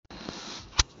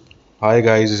Hi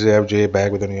guys, is F J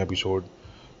back with new episode.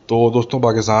 तो दोस्तों,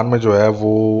 पाकिस्तान में जो है वो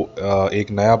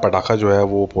एक नया पटाखा जो है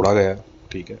वो फोड़ा गया है।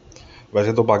 ठीक है।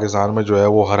 वैसे तो पाकिस्तान में जो है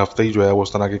वो हर हफ्ते ही जो है वो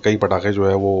उस तरह के कई पटाखे जो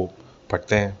है वो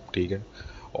फटते हैं। ठीक है।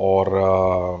 और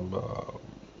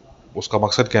उसका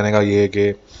मकसद कहने का ये है कि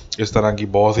इस तरह की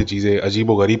बहुत सी चीज़ें, अजीब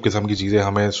व गरीब किस्म की चीज़ें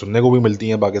हमें सुनने को भी मिलती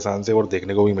हैं पाकिस्तान से और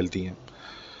देखने को भी मिलती हैं।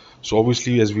 So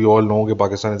obviously as we all know कि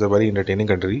Pakistan is a very entertaining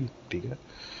country. ठीक है।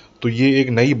 तो ये एक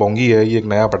नई बोंगी है, ये एक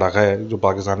नया पटाखा है जो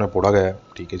पाकिस्तान में फोड़ा गया है।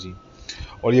 ठीक है जी।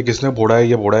 और ये किसने फोड़ा है?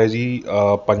 ये फोड़ा है जी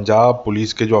पंजाब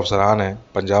पुलिस के जो अफसरान हैं,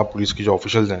 पंजाब पुलिस के जो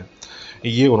ऑफिशल्स हैं,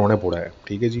 ये उन्होंने फोड़ा है।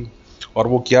 ठीक है जी। और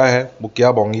वो क्या है, वो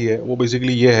क्या बोंगी है? वो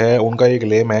बेसिकली ये है, उनका एक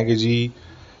लेम है कि जी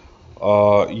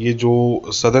ये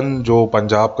जो सदन जो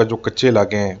पंजाब का जो कच्चे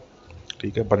इलाके हैं,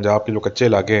 ठीक है, पंजाब के जो कच्चे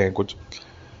इलाके हैं कुछ,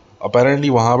 अपेरेंटली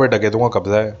वहाँ पे डकैतों का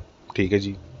कब्जा है। ठीक है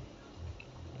जी।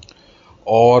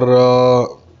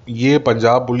 और ये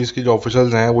पंजाब पुलिस के जो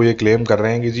ऑफिसर्स हैं वो ये क्लेम कर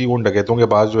रहे हैं कि जी उन डकैतों के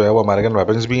पास जो है वो अमेरिकन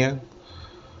वेपन्स भी हैं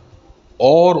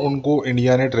और उनको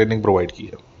इंडिया ने ट्रेनिंग प्रोवाइड की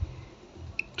है।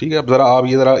 ठीक है। अब ज़रा आप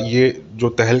ये जो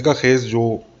तहलका खेज जो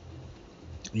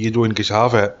ये जो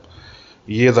इंकशाफ है,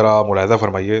 ये ज़रा मुलाहिज़ा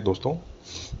फरमाइए दोस्तों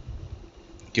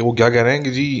कि वो क्या कह रहे हैं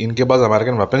कि जी इनके पास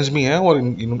अमेरिकन वेपन्स भी हैं और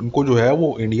इनको जो है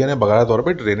वो इंडिया ने बकायदा तौर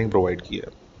पर ट्रेनिंग प्रोवाइड की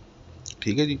है।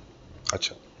 ठीक है जी।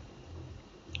 अच्छा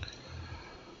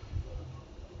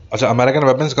अच्छा, अमेरिकन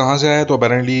वेपन्स कहाँ से आए? तो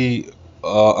अपेरेंटली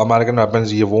अमेरिकन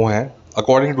वेपन्स ये वो हैं,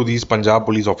 according to these Punjab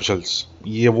police officials,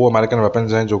 ये वो अमेरिकन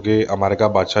वेपन्स हैं जो कि अमेरिका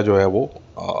बादशाह जो है वो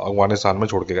अफगानिस्तान में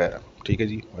छोड़ के गया है। ठीक है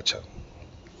जी। अच्छा,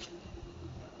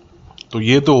 तो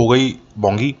ये तो हो गई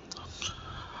बोंगी।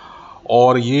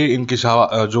 और ये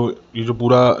इंकशाफ ये जो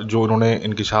पूरा जो इन्होंने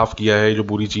इंकशाफ किया है, जो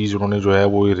पूरी चीज़ उन्होंने जो है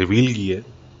वो रिवील की है,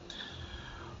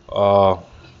 अ,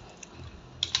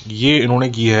 ये इन्होंने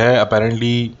की है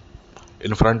apparently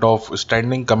in front of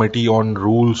standing committee on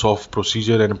rules of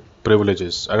procedure and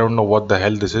privileges. I don't know what the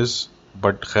hell this is,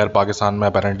 but खैर पाकिस्तान में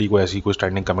अपेरेंटली कोई ऐसी कोई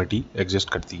स्टैंडिंग कमेटी एग्जिस्ट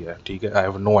करती है। ठीक है। I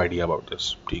have no idea about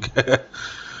this. ठीक है।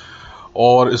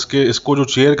 और इसको जो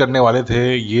चेयर करने वाले थे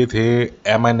ये थे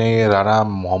MNA राना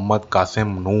मोहम्मद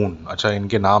कासिम नून। अच्छा,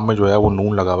 इनके नाम में जो है वो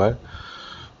नून लगा हुआ है।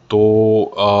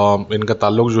 तो इनका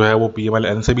ताल्लुक जो है वो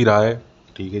PMLN से भी रहा है।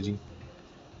 ठीक है जी।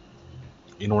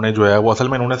 इन्होंने जो है वो असल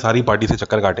में इन्होंने सारी पार्टी से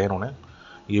चक्कर काटे हैं इन्होंने।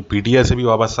 ये PTI से भी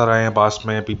वाबस्ता रहे हैं, पास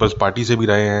में पीपल्स पार्टी से भी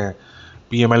रहे हैं,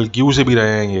 PMLQ से भी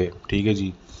रहे हैं ये। ठीक है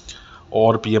जी।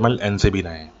 और PMLN से भी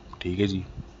रहे हैं। ठीक है जी।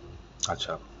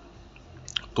 अच्छा,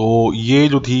 तो ये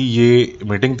जो थी ये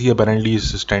मीटिंग थी apparently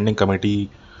standing committee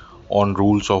on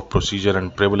rules of procedure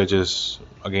and privileges.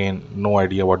 Again no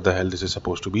idea what the hell this is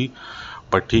suppose to be,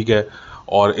 but ठीक है।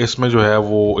 और इसमें जो है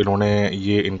वो इन्होंने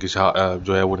ये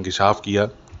जो है वो इंकशाफ किया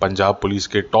पंजाब पुलिस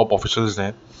के टॉप ऑफिसर्स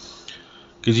ने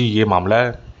कि जी ये मामला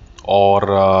है। और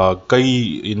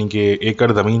कई यानी कि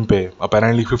एकड़ ज़मीन पे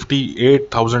अपेरेंटली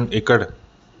 58,000 एकड़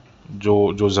जो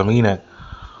जो ज़मीन है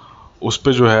उस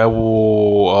पे जो है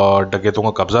वो डकैतों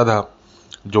का कब्ज़ा था,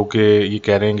 जो कि ये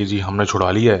कह रहे हैं कि जी हमने छुड़ा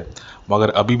लिया है, मगर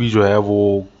अभी भी जो है वो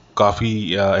काफ़ी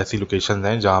ऐसी लोकेशन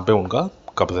हैं जहाँ पे उनका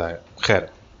कब्ज़ा है। खैर,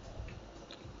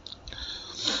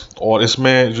 और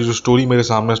इसमें जो जो स्टोरी मेरे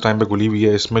सामने इस टाइम पे खुली हुई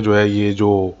है, इसमें जो है ये जो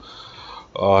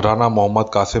राना मोहम्मद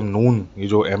कासिम नून, ये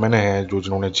जो MNA हैं जो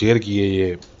जिन्होंने चेयर की है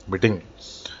ये मीटिंग,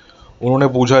 उन्होंने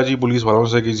पूछा जी पुलिस वालों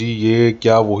से कि जी ये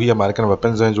क्या वही अमेरिकन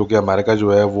वेपन्स हैं जो कि अमेरिका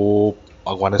जो है वो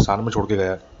अफगानिस्तान में छोड़ के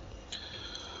गया है?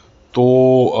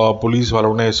 तो पुलिस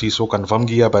वालों ने इस चीज़ को कंफर्म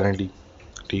किया अपेरेंटली।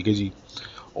 ठीक है जी।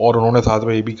 और उन्होंने साथ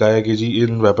में ये भी कहा है कि जी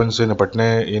इन वेपन्स से निपटने,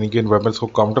 यानी कि इन वेपन्स को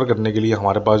काउंटर करने के लिए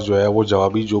हमारे पास जो है वो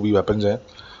जवाबी जो भी वेपन्स हैं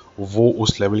वो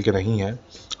उस लेवल के नहीं हैं,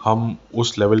 हम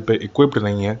उस लेवल पे इक्विप्ड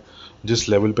नहीं हैं जिस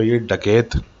लेवल पे ये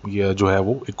डकैत ये जो है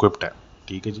वो इक्विप्ड है।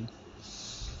 ठीक है जी।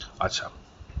 अच्छा,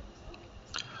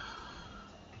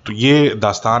 तो ये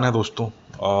दास्तान है दोस्तों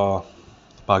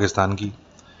पाकिस्तान की,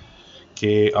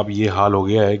 कि अब ये हाल हो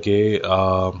गया है कि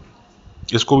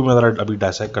इसको भी मैं ज़रा अभी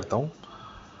डायसेक्ट करता हूँ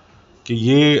कि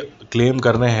ये क्लेम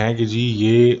कर रहे हैं कि जी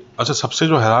ये, अच्छा, सबसे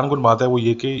जो हैरान कुन बात है वो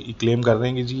ये कि क्लेम कर रहे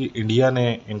हैं कि जी इंडिया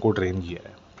ने इनको ट्रेन किया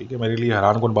है। ठीक है। मेरे लिए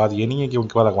हैरान कुन बात ये नहीं है कि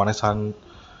उनके बाद अफगानिस्तान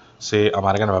से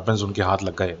अमेरिकन वेपन्स उनके हाथ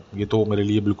लग गए, ये तो मेरे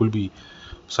लिए बिल्कुल भी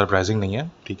सरप्राइजिंग नहीं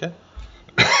है। ठीक है।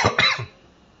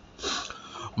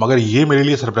 मगर ये मेरे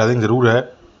लिए सरप्राइजिंग ज़रूर है।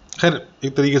 खैर,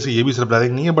 एक तरीके से ये भी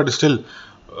सरप्राइजिंग नहीं है, बट स्टिल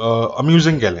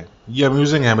अम्यूजिंग कह लें, ये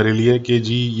अम्यूजिंग है मेरे लिए कि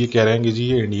जी ये कह रहे हैं कि जी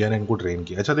ये इंडिया ने इनको ट्रेन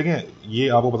किया। अच्छा देखें, ये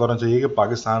आपको बताना चाहिए कि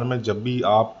पाकिस्तान में जब भी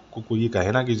आपको कोई ये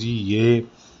कहे ना कि जी ये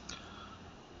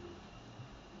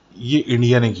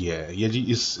इंडिया ने किया है, या जी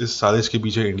इस साजिश के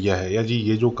पीछे इंडिया है, या जी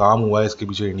ये जो काम हुआ है इसके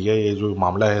पीछे इंडिया है, ये जो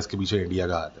मामला है इसके पीछे इंडिया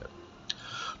का हाथ है,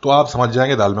 तो आप समझ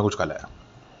जाएंगे दाल में कुछ काला है।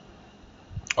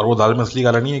 और वो दाल में असली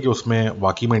काला नहीं है कि उसमें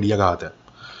वाकई में इंडिया का हाथ है।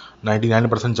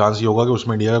 99% चांस ये होगा कि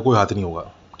उसमें इंडिया का कोई हाथ नहीं होगा,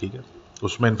 ठीक है।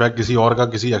 उसमें इनफैक्ट किसी और का,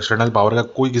 किसी एक्सटर्नल पावर का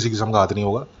कोई किसी किस्म का हाथ नहीं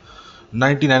होगा।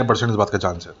 99% इस बात का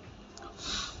चांस है।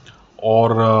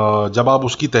 और जब आप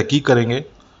उसकी तहकीक करेंगे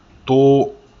तो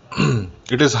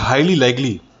इट इज़ हाईली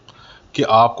लाइकली कि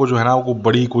आपको जो है ना वो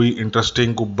बड़ी कोई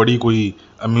इंटरेस्टिंग, को बड़ी कोई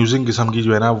अम्यूजिंग किस्म की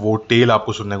जो है ना वो टेल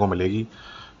आपको सुनने को मिलेगी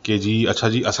कि जी अच्छा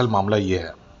जी असल मामला ये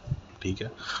है, ठीक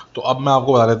है। तो अब मैं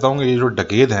आपको बता देता हूँ कि ये जो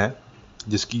डकैत हैं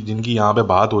जिनकी यहाँ पे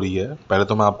बात हो रही है, पहले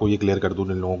तो मैं आपको ये क्लियर कर दूँ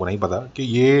जिन लोगों को नहीं पता कि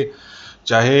ये,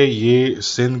 चाहे ये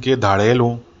सिंध के धाड़ेल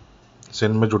हों,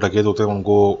 सिंध में जो डकैत होते हैं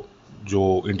उनको,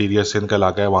 जो इंटीरियर सिंध का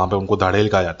इलाका है वहाँ पे उनको धाड़ेल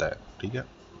कहा जाता है, ठीक है।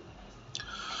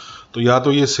 तो या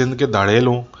तो ये सिंध के धाड़ेल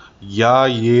हों या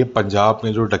ये पंजाब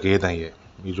में जो डकैत हैं, ये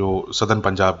जो सदर्न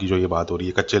पंजाब की जो ये बात हो रही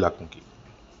है कच्चे इलाकों की,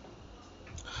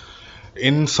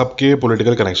 इन सबके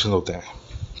पॉलिटिकल कनेक्शन होते हैं,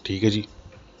 ठीक है जी।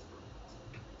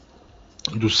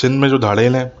 जो सिंध में जो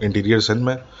धाड़ेल हैं इंटीरियर सिंध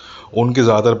में, उनके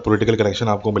ज़्यादातर पॉलिटिकल कनेक्शन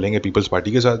आपको मिलेंगे पीपल्स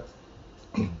पार्टी के साथ।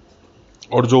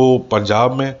 और जो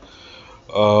पंजाब में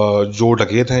जो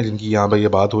डकैत हैं जिनकी यहाँ पे ये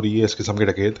बात हो रही है, इस किस्म के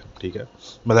डकैत, ठीक है।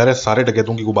 मैं ज़ाहिर है सारे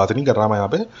डकैतों की कोई बात नहीं कर रहा मैं यहाँ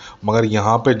पे, मगर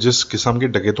यहाँ पे जिस किस्म के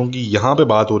डकैतों की यहाँ पे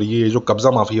बात हो रही है, ये जो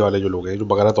कब्ज़ा माफिया वाले जो लोग हैं, जो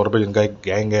बकायदा तौर पे जिनका एक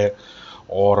गैंग है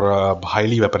और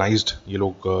हाईली वेपनाइज्ड ये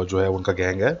लोग जो है उनका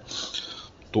गैंग है,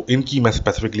 तो इनकी मैं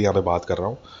स्पेसिफिकली यहाँ पे बात कर रहा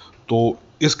हूँ। तो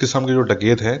इस किस्म के जो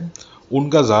डकैत हैं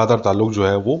उनका ज़्यादातर ताल्लुक जो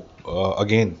है वो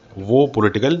अगेन वो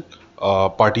पॉलिटिकल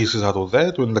पार्टीज के साथ होता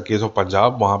है। तो in the case of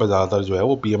Punjab वहाँ पे ज़्यादातर जो है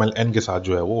वो PMLN के साथ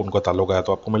जो है वो उनका ताल्लुक आया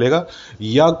तो आपको मिलेगा,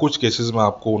 या कुछ केसेस में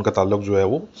आपको उनका ताल्लुक जो है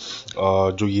वो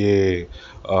जो ये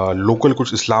लोकल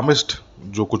कुछ इस्लामिस्ट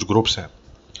जो कुछ ग्रुप्स हैं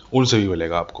उनसे भी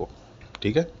मिलेगा आपको,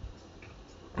 ठीक है।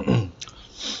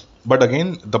 But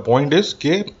again the point is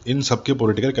कि इन सबके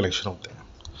पॉलिटिकल कनेक्शन होते हैं।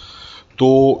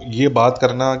 तो ये बात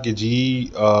करना कि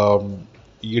जी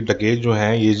ये डकैत जो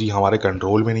हैं ये जी हमारे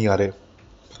कंट्रोल में नहीं आ रहे,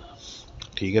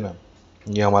 ठीक है ना,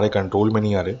 ये हमारे कंट्रोल में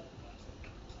नहीं आ रहे,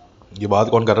 ये बात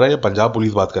कौन कर रहा है? ये पंजाब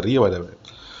पुलिस बात कर रही है। वजह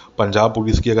पंजाब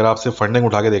पुलिस की अगर आपसे फंडिंग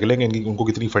उठा के देख लेंगे इनकी, उनको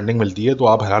कितनी फंडिंग मिलती है, तो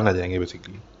आप हैरान रह जाएंगे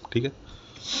बेसिकली, ठीक है।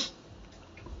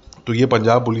 तो ये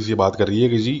पंजाब पुलिस ये बात कर रही है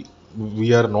कि जी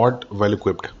we are not well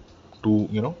equipped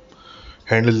to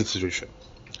handle this situation.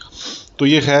 तो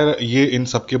ये खैर ये इन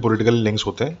सबके पॉलिटिकल लिंक्स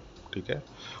होते हैं, ठीक है।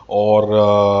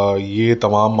 और ये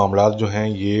तमाम मामलात जो हैं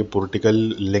ये पॉलिटिकल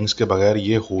लिंक्स के बगैर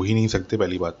ये हो ही नहीं सकते,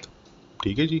 पहली बात,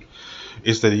 ठीक है जी।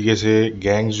 इस तरीके से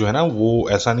गैंग्स जो है ना वो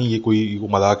ऐसा नहीं, ये कोई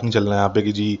मजाक नहीं चल रहा है यहाँ पे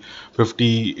कि जी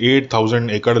 58,000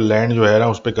 एकड़ लैंड जो है ना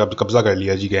उस पर कब्जा कर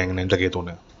लिया जी गैंग ने, डकैतों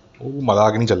ने, वो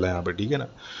मजाक नहीं चल रहा है यहाँ पे, ठीक है ना।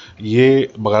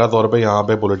 ये बकायदा तौर पे यहाँ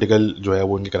पे पॉलिटिकल जो है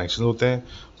वो इनके कनेक्शन होते हैं,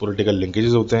 पॉलिटिकल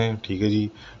लिंकेजेस होते हैं, ठीक है जी।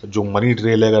 जो मनी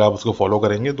ट्रेल है अगर आप उसको फॉलो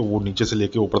करेंगे तो वो नीचे से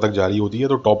लेके ऊपर तक जारी होती है।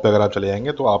 तो टॉप पे अगर आप चले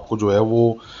जाएंगे तो आपको जो है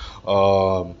वो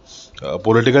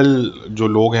पॉलिटिकल जो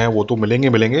लोग हैं वो तो मिलेंगे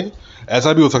मिलेंगे,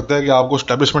 ऐसा भी हो सकता है कि आपको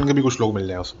स्टैब्लिशमेंट के भी कुछ लोग मिल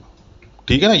जाए उसमें,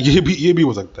 ठीक है ना, ये भी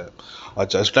हो सकता है।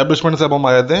 अच्छा, स्टैब्लिशमेंट से अब हम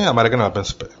आ जाते हैं अमेरिकन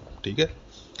वेपन्स पे, ठीक है।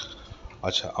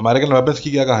 अच्छा, अमेरिकन वेपन्स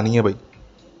की क्या कहानी है भाई?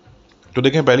 तो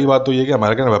देखें, पहली बात तो ये कि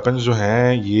अमेरिकन वेपन्स जो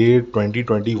हैं ये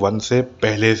 2021 से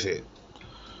पहले से,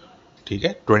 ठीक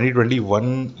है,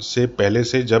 2021 से पहले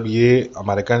से जब ये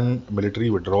अमेरिकन मिलिट्री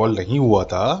विड्रॉल नहीं हुआ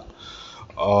था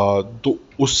तो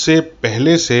उससे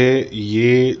पहले से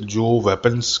ये जो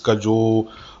वेपन्स का जो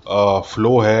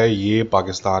फ्लो है ये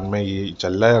पाकिस्तान में ये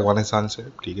चल रहा है अफगानिस्तान से,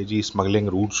 ठीक है जी। स्मगलिंग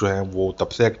रूट जो हैं वो तब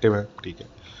से एक्टिव हैं, ठीक है।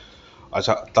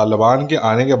 अच्छा, तालिबान के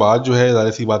आने के बाद जो है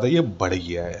ज़ाहिर सी बात है ये बढ़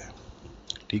गया है,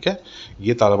 ठीक है।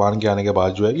 ये तालिबान के आने के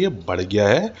बाद जो है ये बढ़ गया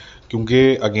है,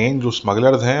 क्योंकि अगेन जो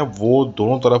स्मगलर्स हैं वो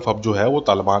दोनों तरफ अब जो है वो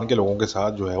तालिबान के लोगों के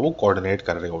साथ जो है वो कोऑर्डिनेट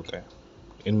कर रहे होते हैं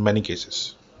इन मैनी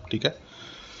केसेस, ठीक है।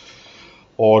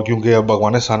 और क्योंकि अब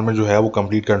अफगानिस्तान में जो है वो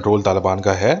कंप्लीट कंट्रोल तालिबान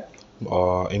का है,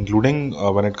 including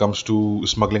when it comes to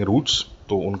smuggling roots,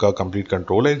 तो उनका कंप्लीट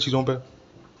कंट्रोल है इन चीज़ों पे।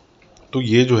 तो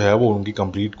ये जो है वो उनकी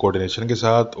कंप्लीट कोऑर्डिनेशन के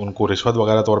साथ उनको रिश्वत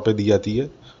वगैरह तौर पे दी जाती है।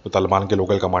 तो तालिबान के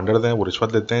लोकल कमांडर्स हैं वो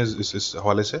रिश्वत लेते हैं इस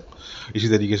हवाले से। इसी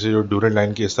तरीके से जो ड्यूरेंट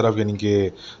लाइन की इस तरफ यानी कि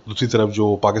दूसरी तरफ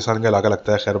जो पाकिस्तान का इलाका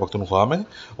लगता है खैर पख्तूनख्वा में,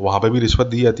 वहाँ पे भी रिश्वत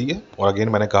दी जाती है। और अगेन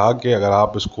मैंने कहा कि अगर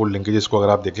आप इसको लिंकेजेस को अगर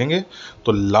आप देखेंगे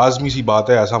तो लाजमी सी बात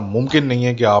है, ऐसा मुमकिन नहीं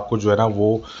है कि आपको जो है ना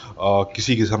वो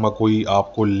किसी किस्म का कोई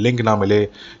आपको लिंक ना मिले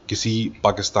किसी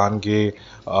पाकिस्तान के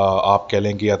आप कह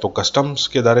लें कि या तो कस्टम्स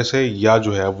के इदारे से या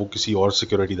जो है वो किसी और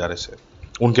सिक्योरिटी इदारे से,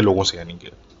 उनके लोगों से, यानी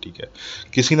कि ठीक है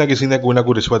किसी ने कोई ना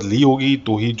कोई रिश्वत ली होगी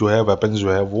तो ही जो है वेपन्स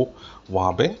जो है वो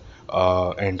वहाँ पे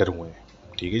एंटर हुए हैं,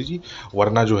 ठीक है जी।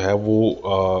 वरना जो है वो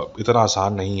इतना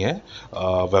आसान नहीं है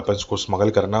वेपन्स को स्मगल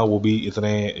करना, वो भी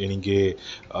इतने यानी कि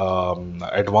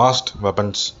एडवांस्ड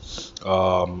वेपन्स।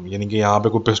 यानी कि यहाँ पे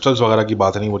कोई पिस्टल्स वगैरह की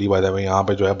बात नहीं हो रही बाय द वे, यहाँ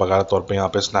पे जो है बकायदा तौर पे यहाँ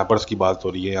पे स्नैपर्स की बात हो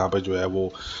रही है, यहाँ पे जो है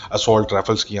वो असॉल्ट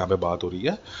राइफल्स की यहाँ पे बात हो रही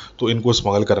है। तो इनको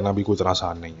स्मगल करना भी कोई इतना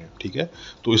आसान नहीं है, ठीक है।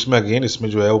 तो इसमें अगेन इसमें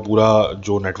जो है वो पूरा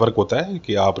जो नेटवर्क होता है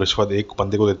कि आप रिश्वत एक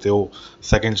बंदे को देते हो,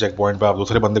 सेकंड चेक पॉइंट पे आप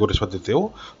दूसरे बंदे को रिश्वत देते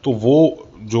हो, तो वो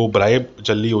जो ब्राइब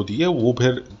चल रही होती है वो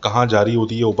फिर कहाँ जा रही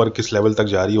होती है, ऊपर किस लेवल तक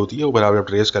जा रही होती है, वो फिर आप जब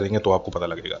ट्रेस करेंगे तो आपको पता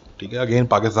लगेगा, ठीक है। अगेन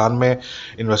पाकिस्तान में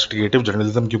इन्वेस्टिगेटिव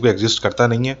जर्नलिज्म क्योंकि एग्जिस्ट करता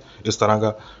नहीं है इस तरह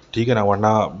का, ठीक है ना।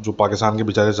 वरना जो पाकिस्तान के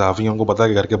बेचारे सहाफ़ी हैं उनको पता है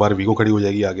कि घर के बाहर वीगो खड़ी हो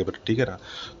जाएगी आगे पर, ठीक है ना।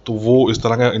 तो वो इस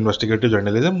तरह का इन्वेस्टिगेटिव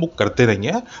जर्नलिज्म वो करते नहीं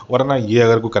है, वरना ये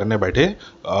अगर कोई करने बैठे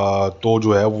तो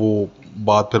जो है वो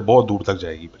बात फिर बहुत दूर तक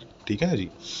जाएगी फिर, ठीक है ना जी।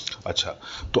 अच्छा,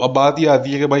 तो अब बात ये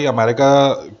आती है कि भाई अमेरिका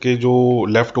के जो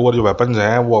लेफ्ट ओवर जो वेपन्स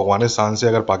हैं वो अफगानिस्तान से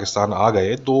अगर पाकिस्तान आ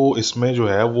गए तो इसमें जो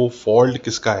है वो फॉल्ट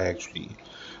किसका है एक्चुअली,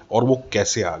 और वो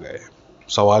कैसे आ गए,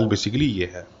 सवाल बेसिकली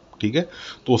ये है, ठीक है।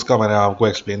 तो उसका मैंने आपको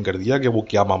एक्सप्लेन कर दिया कि वो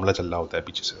क्या मामला चल रहा होता है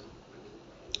पीछे से।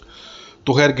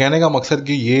 तो खैर कहने का मकसद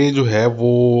कि ये जो है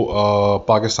वो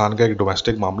पाकिस्तान का एक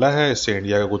डोमेस्टिक मामला है, इससे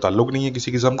इंडिया का कोई ताल्लुक नहीं है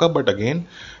किसी किस्म का, बट अगेन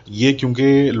ये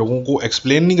क्योंकि लोगों को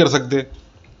एक्सप्लेन नहीं कर सकते,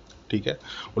 ठीक है।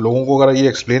 लोगों को अगर ये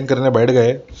एक्सप्लेन करने बैठ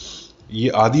गए, ये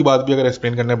आधी बात भी अगर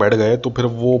एक्सप्लेन करने बैठ गए तो फिर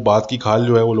वो बात की खाल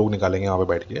जो है वो लोग निकालेंगे वहाँ पे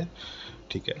बैठ के,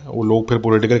 ठीक है। वो लोग फिर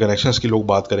पॉलिटिकल कनेक्शंस की लोग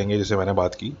बात करेंगे जैसे मैंने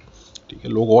बात की, ठीक है।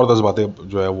 लोग और 10 बातें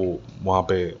जो है वो वहाँ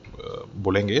पे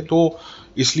बोलेंगे। तो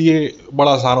इसलिए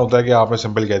बड़ा आसान होता है कि आपने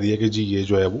सिंपल कह दिया कि जी ये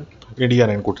जो है वो इंडिया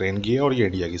ने इनको ट्रेन किया और ये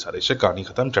इंडिया की सारी से कहानी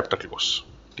खत्म, चैप्टर क्लोज,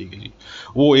 ठीक है जी।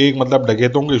 वो एक मतलब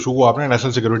डकैतों के इशू को आपने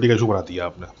नेशनल सिक्योरिटी का इशू बना दिया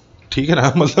आपने, ठीक है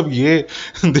ना। मतलब ये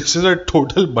this is a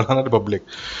total banana republic.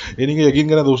 यानी कि यकीन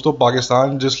करें दोस्तों,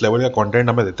 पाकिस्तान जिस लेवल का कंटेंट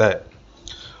हमें देता है,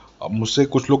 अब मुझसे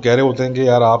कुछ लोग कह रहे होते हैं कि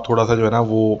यार आप थोड़ा सा जो है ना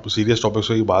वो सीरियस टॉपिक्स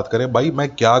की बात करें। भाई मैं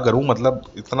क्या करूं, मतलब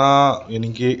इतना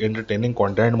यानी कि एंटरटेनिंग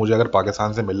कंटेंट मुझे अगर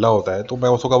पाकिस्तान से मिल रहा होता है तो मैं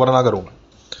उसको कवर ना करूंगा।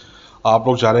 आप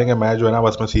लोग चाह रहे हैं कि मैं जो है ना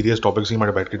बस मैं सीरियस टॉपिक्स ही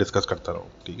मैं बैठ के डिस्कस करता रहूं,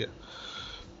 ठीक है।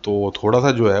 तो थोड़ा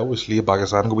सा जो है वो इसलिए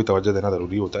पाकिस्तान को भी तवज्जो देना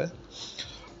ज़रूरी होता है।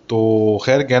 तो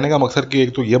खैर कहने का मकसद कि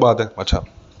एक तो ये बात है। अच्छा,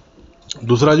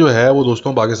 दूसरा जो है वो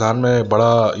दोस्तों पाकिस्तान में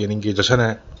बड़ा यानी कि जश्न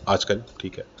है आजकल,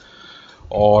 ठीक है।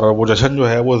 और वो जश्न जो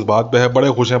है वो इस बात पे है,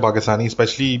 बड़े खुश हैं पाकिस्तानी,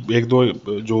 स्पेशली एक दो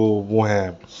जो वो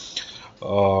हैं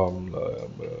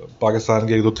पाकिस्तान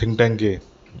के एक दो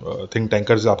थिंक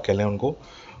टैंकर्स आप कह लें उनको,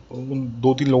 उन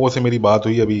 2-3 लोगों से मेरी बात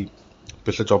हुई अभी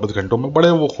पिछले 24 घंटों में, बड़े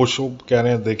वो खुश हो, कह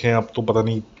रहे हैं देखें अब तो पता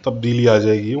नहीं तब्दीली आ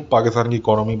जाएगी, वो पाकिस्तान की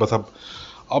इकोनॉमी बस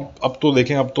अब तो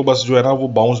देखें, अब तो बस जो है ना वो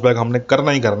बाउंस बैक हमने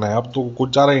करना ही करना है, अब तो कुछ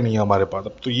जा रहा ही नहीं है हमारे पास,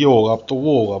 अब तो ये होगा अब तो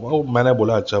वो होगा। मैंने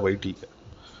बोला अच्छा भाई ठीक है,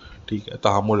 ठीक है,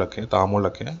 तहम्मुल रखें तहम्मुल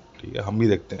रखें, ठीक है, हम भी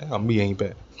देखते हैं, हम भी यहीं पे,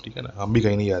 ठीक है ना, हम भी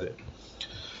कहीं नहीं जा रहे।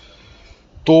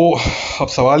 तो अब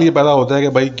सवाल ये पैदा होता है कि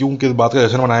भाई क्यों, किस बात का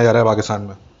जश्न मनाया जा रहा है पाकिस्तान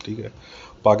में, ठीक है।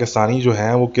 पाकिस्तानी जो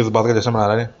हैं वो किस बात का जश्न मना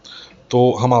रहे हैं,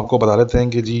 तो हम आपको बता देते हैं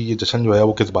कि जी ये जश्न जो है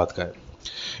वो किस बात का है।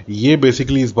 ये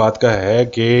बेसिकली इस बात का है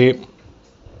कि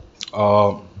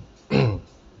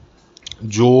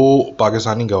जो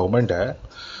पाकिस्तानी गवर्नमेंट है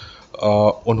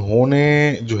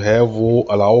उन्होंने जो है वो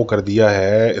अलाउ कर दिया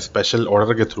है स्पेशल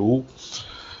ऑर्डर के थ्रू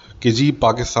कि जी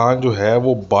पाकिस्तान जो है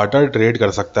वो बार्टर ट्रेड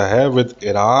कर सकता है with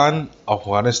Iran,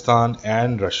 Afghanistan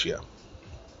and Russia,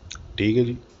 ठीक है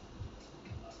जी।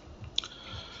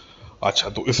 अच्छा,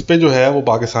 तो इस पे जो है वो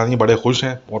पाकिस्तानी बड़े खुश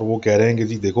हैं और वो कह रहे हैं कि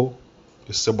जी देखो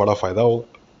इससे बड़ा फ़ायदा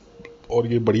होगा और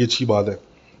ये बड़ी अच्छी बात है,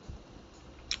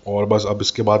 और बस अब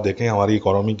इसके बाद देखें हमारी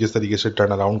इकोनॉमी किस तरीके से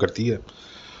टर्न अराउंड करती है,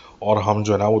 और हम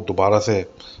जो है ना वो दोबारा से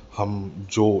हम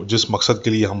जो जिस मकसद के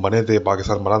लिए हम बने थे,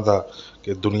 पाकिस्तान बना था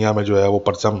कि दुनिया में जो है वो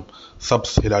परचम, सब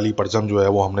हिलाली परचम जो है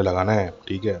वो हमने लगाना है,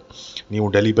 ठीक है। न्यू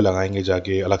दिल्ली पे लगाएंगे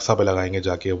जाके, अलक्सा पे लगाएंगे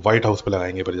जाके, वाइट हाउस पे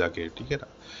लगाएंगे फिर जाके, ठीक है ना।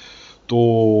 तो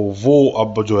वो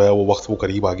अब जो है वो वक्त वो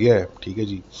करीब आ गया है, ठीक है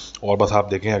जी। और बस आप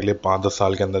देखें अगले 5-10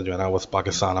 साल के अंदर जो है ना बस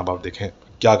पाकिस्तान, अब आप देखें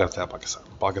क्या करता है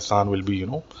Pakistan. Pakistan will be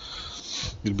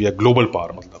will be a global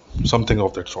power, मतलब समथिंग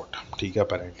ऑफ दैट सॉर्ट, ठीक है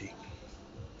अपेरेंटली।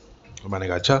 तो मैंने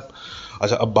कहा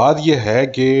अच्छा, अब बात ये है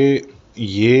कि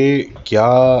ये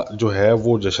क्या जो है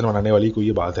वो जश्न मनाने वाली कोई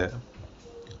ये बात है,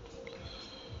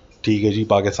 ठीक है जी।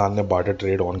 पाकिस्तान ने बार्टर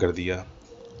ट्रेड ऑन कर दिया,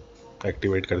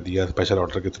 एक्टिवेट कर दिया स्पेशल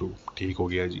ऑर्डर के थ्रू, ठीक हो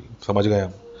गया जी, समझ गए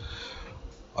हम।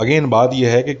 अगेन बात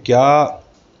यह है कि क्या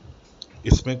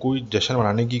इसमें कोई जश्न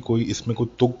मनाने की कोई इसमें कोई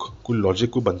तुक, कोई लॉजिक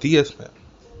कोई बनती है इसमें,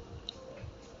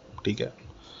 ठीक है।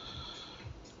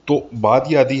 तो बात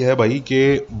ये आती है भाई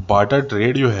कि बार्टर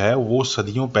ट्रेड जो है वो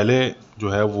सदियों पहले जो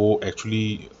है वो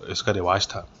एक्चुअली इसका रिवाज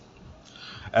था।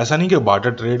 ऐसा नहीं कि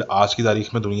बार्टर ट्रेड आज की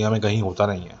तारीख में दुनिया में कहीं होता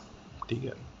नहीं है, ठीक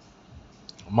है।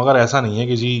 मगर ऐसा नहीं है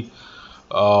कि जी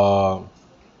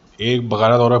एक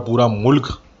बकायदा तौर पर पूरा मुल्क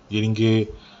यानी कि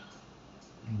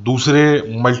दूसरे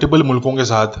मल्टीपल मुल्कों के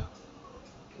साथ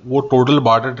वो टोटल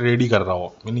बार्टर ट्रेड ही कर रहा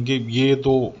हो, यानी कि ये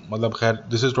तो मतलब खैर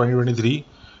this is 2023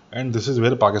 and this is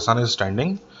where Pakistan is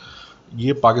standing.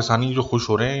 ये पाकिस्तानी जो खुश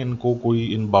हो रहे हैं इनको कोई,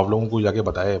 इन बावलों को जाके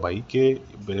बताया है भाई कि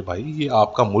मेरे भाई ये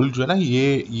आपका मुल्क जो है ना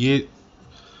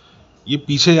ये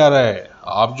पीछे जा रहा है।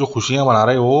 आप जो खुशियां मना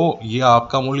रहे हो ये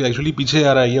आपका मुल्क एक्चुअली पीछे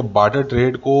जा रहा है। ये बार्टर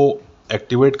ट्रेड को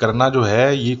एक्टिवेट करना जो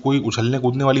है ये कोई उछलने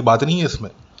कूदने वाली बात नहीं है इसमें।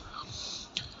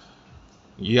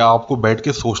 ये आपको बैठ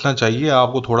के सोचना चाहिए,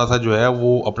 आपको थोड़ा सा जो है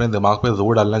वो अपने दिमाग पे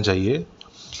जोर डालना चाहिए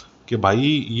कि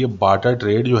भाई ये बार्टर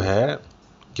ट्रेड जो है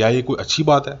क्या ये कोई अच्छी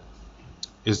बात है?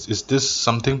 इज दिस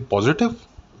समथिंग पॉजिटिव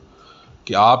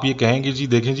कि आप ये कहें कि जी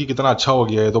देखें जी कितना अच्छा हो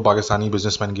गया है तो पाकिस्तानी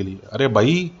बिजनेसमैन के लिए। अरे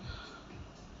भाई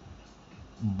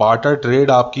बार्टर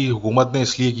ट्रेड आपकी हुकूमत ने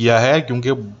इसलिए किया है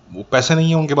क्योंकि वो पैसे नहीं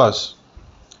है उनके पास।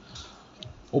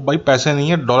 वो भाई पैसे नहीं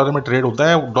है, डॉलर में ट्रेड होता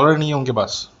है, डॉलर नहीं है उनके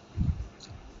पास।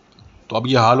 तो अब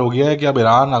ये हाल हो गया है कि अब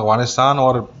ईरान, अफगानिस्तान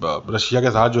और रशिया के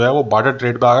साथ जो है वो बार्टर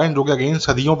ट्रेड पे आ गए, जो कि अगेन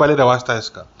सदियों पहले रिवाज था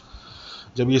इसका,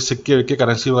 जब ये सिक्के विक्के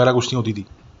करेंसी वगैरह कुछ नहीं होती थी।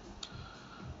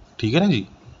 ठीक है ना जी।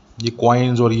 ये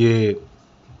कॉइन्स और ये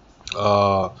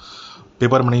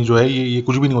पेपर मनी जो है ये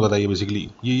कुछ भी नहीं होता था। ये बेसिकली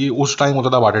ये उस टाइम होता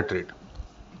था बार्टर ट्रेड।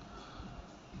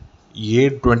 ये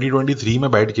 2023 में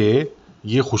बैठ के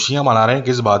ये खुशियां मना रहे हैं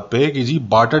किस बात पे कि जी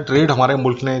बार्टर ट्रेड हमारे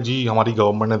मुल्क ने, जी हमारी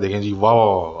गवर्नमेंट ने, देखें जी वाह वाह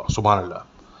वाह वाह, सुभान अल्लाह।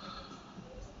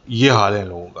 ये हाल है इन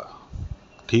लोगों का।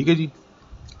 ठीक है जी।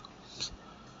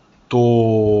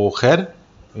 तो खैर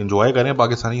एंजॉय करें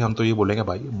पाकिस्तानी, हम तो ये बोलेंगे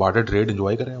भाई बार्टर ट्रेड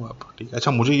एंजॉय करें आप। ठीक है।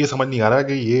 अच्छा मुझे ये समझ नहीं आ रहा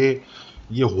कि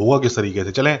ये होगा किस तरीके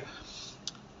से। चलें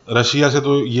रशिया से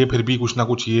तो ये फिर भी कुछ ना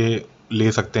कुछ ये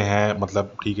ले सकते हैं,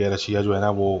 मतलब ठीक है। रशिया जो है ना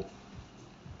वो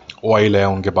ऑयल है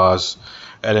उनके पास,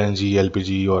 एलएनजी,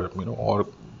 एलपीजी और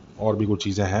और भी कुछ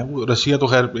चीज़ें हैं। वो रशिया तो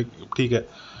खैर ठीक है,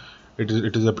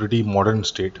 it is a pretty modern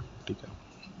state. ठीक है।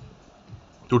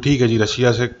 तो ठीक है जी,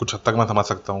 रशिया से कुछ हद तक मैं समझ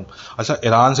सकता हूँ। अच्छा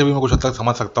ईरान से भी मैं कुछ हद तक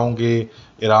समझ सकता हूँ कि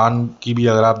ईरान की भी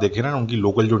अगर आप देखें ना, उनकी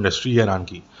लोकल जो इंडस्ट्री है ईरान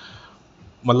की,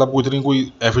 मतलब कोई इतनी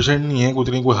कोई एफिशिएंट नहीं है, कोई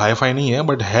इतनी कोई हाई फाई नहीं है,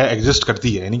 बट है, एग्जिस्ट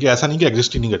करती है। यानी कि ऐसा नहीं कि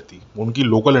एग्जिस्ट ही नहीं करती, उनकी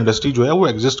लोकल इंडस्ट्री जो है वो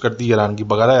एग्जिस्ट करती है ईरान की।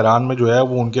 बगैर ईरान में जो है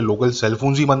वो उनके लोकल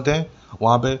सेलफोन्स ही बनते हैं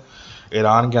वहाँ पे।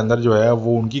 ईरान के अंदर जो है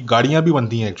वो उनकी गाड़ियाँ भी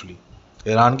बनती हैं एक्चुअली।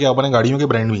 ईरान के अपने गाड़ियों के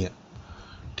ब्रांड भी हैं।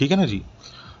 ठीक है ना जी।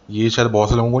 ये शायद बहुत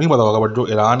से लोगों को नहीं पता होगा, बट जो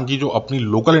ईरान की जो अपनी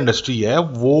लोकल इंडस्ट्री है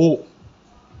वो,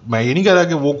 मैं ये नहीं कह रहा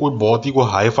कि वो कोई बहुत ही कोई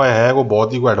हाई फाई है, कोई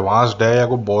बहुत ही कोई एडवांस्ड है, या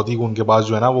कोई बहुत ही उनके पास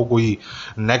जो है ना वो कोई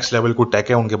नेक्स्ट लेवल कोई टेक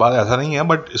है उनके पास, ऐसा नहीं है।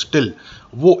 बट स्टिल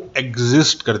वो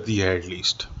एग्जिस्ट करती है।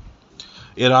 एटलीस्ट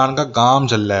ईरान का काम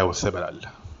चल रहा है उससे बहरहाल।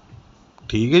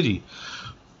 ठीक है जी।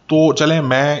 तो चलें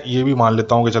मैं ये भी मान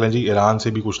लेता हूँ कि चलें जी ईरान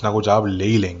से भी कुछ ना कुछ आप ले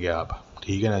ही लेंगे आप।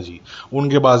 ठीक है ना जी।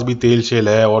 उनके पास भी तेल शेल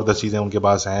है और 10 चीज़ें उनके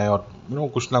पास हैं, और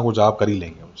कुछ ना कुछ आप कर ही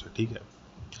लेंगे उनसे। ठीक है।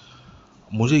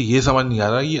 मुझे ये समझ नहीं आ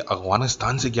रहा ये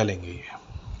अफगानिस्तान से क्या लेंगे ये,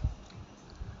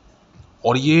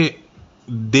 और ये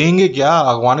देंगे क्या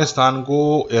अफगानिस्तान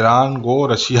को, ईरान को,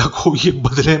 रशिया को, ये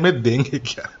बदले में देंगे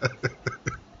क्या?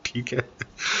 ठीक है।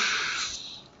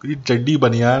 ये चड्डी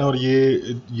बनियान और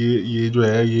ये जो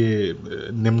है ये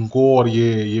निम्को और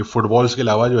ये फुटबॉल्स के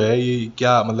अलावा जो है ये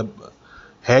क्या मतलब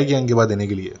है क्या इनके पास देने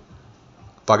के लिए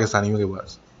पाकिस्तानियों के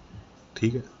पास?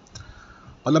 ठीक है।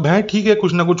 मतलब है ठीक है,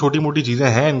 कुछ ना कुछ छोटी मोटी चीज़ें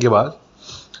हैं इनके पास,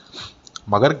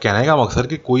 मगर कहने का मकसद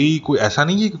कि कोई कोई ऐसा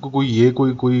नहीं है कि कोई ये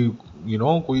कोई कोई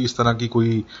कोई इस तरह की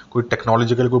कोई कोई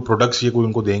टेक्नोलॉजिकल कोई प्रोडक्ट्स ये कोई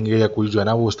उनको देंगे, या कोई जो है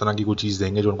ना वो इस तरह की कोई चीज़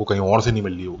देंगे जो उनको कहीं और से नहीं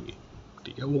मिल रही होगी।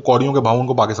 ठीक है। वो कौड़ियों के भाव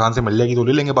उनको पाकिस्तान से मिल जाएगी तो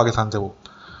ले लेंगे पाकिस्तान से वो।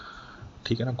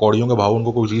 ठीक है ना। कौड़ियों के भाव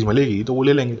उनको कोई चीज़ मिलेगी तो वो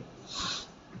ले लेंगे।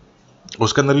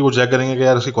 उसके अंदर भी वो चेक करेंगे कि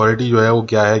यार उसकी क्वालिटी जो है वो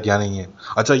क्या है क्या नहीं है।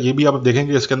 अच्छा ये भी आप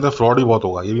देखेंगे इसके अंदर फ्रॉड भी बहुत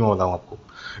होगा, ये भी मैं बताऊँ आपको।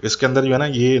 इसके अंदर जो है ना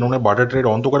ये इन्होंने बार्टर ट्रेड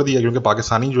ऑन तो कर दिया, क्योंकि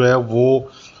पाकिस्तानी जो है वो,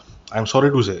 आई एम सॉरी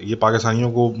टू से, ये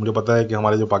पाकिस्तानियों को मुझे पता है कि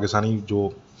हमारे जो पाकिस्तानी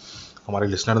जो हमारे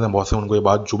लिसनर हैं बहुत से उनको ये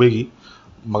बात चुभेगी,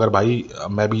 मगर भाई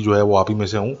मैं भी जो है वो आप ही में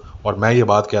से हूँ, और मैं ये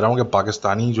बात कह रहा हूँ कि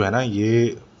पाकिस्तानी जो है ना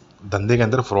ये धंधे के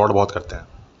अंदर फ्रॉड बहुत करते हैं।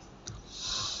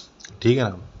 ठीक है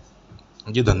ना।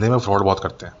 ये धंधे में फ्रॉड बहुत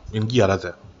करते हैं, इनकी आदत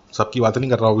है। सबकी बात नहीं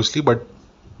कर रहा ऑब्वियसली, बट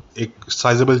एक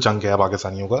साइजेबल चंक है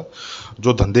पाकिस्तानियों का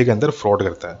जो धंधे के अंदर फ्रॉड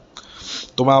करता है।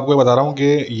 तो मैं आपको ये बता रहा हूँ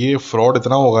कि ये फ्रॉड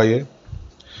इतना होगा ये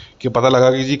कि पता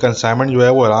लगा कि जी कंसाइनमेंट जो है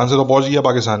वो ईरान से तो पहुँच गया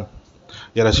पाकिस्तान,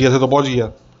 या रशिया से तो पहुँच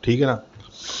गया। ठीक है ना।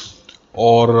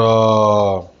 और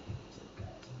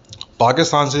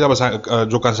पाकिस्तान से जब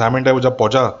जो कंसाइनमेंट है वो जब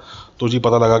पहुँचा तो जी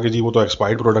पता लगा कि जी वो तो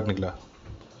एक्सपायर्ड प्रोडक्ट निकला।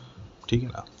 ठीक है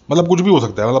ना। मतलब कुछ भी हो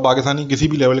सकता है, मतलब पाकिस्तानी किसी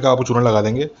भी लेवल का आप चूना लगा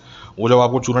देंगे वो जब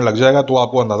आपको चूरन लग जाएगा तो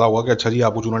आपको अंदाज़ा होगा कि अच्छा जी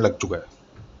आपको चूरन लग चुका है,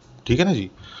 ठीक है ना जी।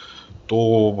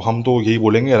 तो हम तो यही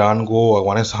बोलेंगे ईरान को,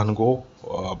 अफगानिस्तान को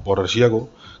और रशिया को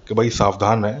कि भाई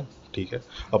सावधान रहें, ठीक है,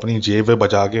 अपनी जेब वे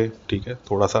बचा के, ठीक है,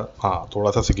 थोड़ा सा, हाँ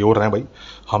थोड़ा सा सिक्योर रहें भाई।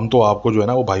 हम तो आपको जो है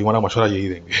ना वो भाई वाला मशवरा यही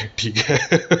देंगे, ठीक है।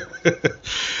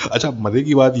 अच्छा, मज़े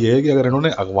की बात यह है कि अगर इन्होंने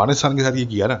अफगानिस्तान के साथ ये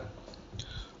किया ना,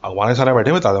 अफगानिस्तान में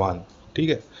बैठे हुए तालिबान, ठीक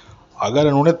है, अगर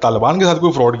इन्होंने तालिबान के साथ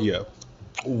कोई फ्रॉड किया,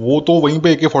 वो तो वहीं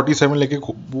पे AK-47 लेके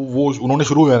वो उन्होंने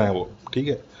शुरू करना है वो, ठीक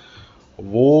है,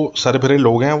 वो सरफिरे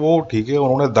लोग हैं वो, ठीक है,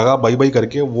 उन्होंने दगा बाई बाई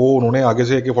करके वो उन्होंने आगे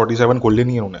से AK-47 खोल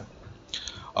लेनी है उन्होंने।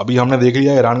 अभी हमने देख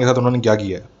लिया ईरान के साथ उन्होंने क्या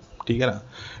किया है, ठीक है ना।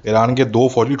 ईरान के 2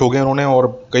 फौजी ठोके उन्होंने और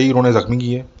कई उन्होंने जख्मी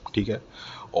किए, ठीक है।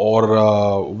 और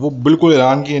वो बिल्कुल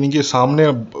ईरान की यानी कि सामने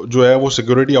जो है वो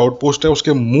सिक्योरिटी आउटपोस्ट है,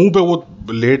 उसके मुंह पे वो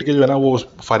लेट के जो है ना वो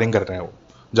फायरिंग कर रहे हैं वो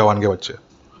जवान के बच्चे,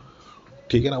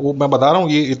 ठीक है ना। वो मैं बता रहा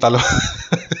हूँ ये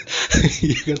तालिबान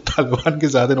ये अगर तालिबान के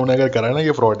साथ इन्होंने अगर करा ना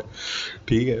ये फ्रॉड,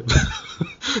 ठीक है,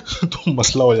 तो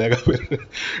मसला हो जाएगा फिर,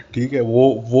 ठीक है,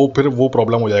 वो फिर वो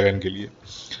प्रॉब्लम हो जाएगा इनके लिए।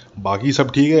 बाकी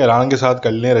सब ठीक है, ईरान के साथ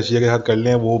कर लें, रशिया के साथ कर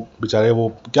लें, वो बेचारे वो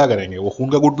क्या करेंगे, वो खून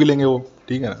का घूंट पी लेंगे वो,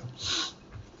 ठीक है ना।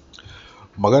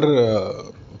 मगर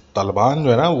तालिबान जो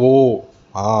है ना वो,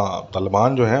 हाँ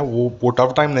तालिबान जो है वो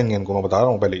टफ टाइम देंगे इनको, मैं बता रहा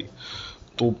हूँ पहले ही।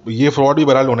 तो ये फ्रॉड भी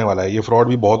बहरहाल होने वाला है, ये फ्रॉड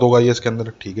भी बहुत होगा ये इसके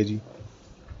अंदर, ठीक है जी।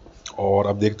 और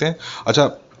अब देखते हैं। अच्छा,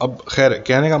 अब खैर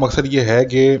कहने का मकसद ये है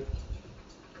कि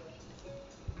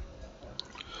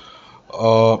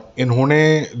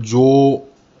इन्होंने जो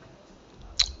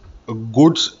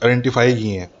गुड्स आइडेंटिफाई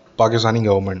किए हैं पाकिस्तानी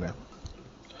गवर्नमेंट ने,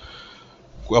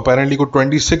 अपेरेंटली को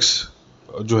 26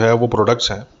 जो है वो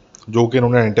प्रोडक्ट्स हैं जो कि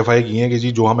इन्होंने आइडेंटिफाई किए हैं कि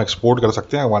जी जो हम एक्सपोर्ट कर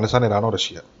सकते हैं अफगानिस्तान, ईरान और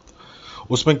रशिया।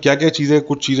 उसमें क्या क्या चीज़ें,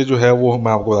 कुछ चीज़ें जो है वो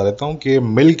मैं आपको बता देता हूँ कि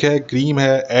मिल्क है, क्रीम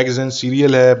है, एग्स एंड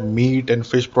सीरियल है, meet and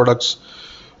fish products,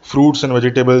 fruits and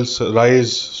vegetables,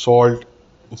 rice, salt,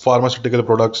 pharmaceutical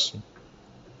products.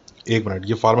 एक मिनट,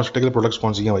 ये फार्मास्यूटिकल प्रोडक्ट्स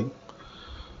कौन सी हैं भाई?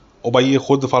 और भाई ये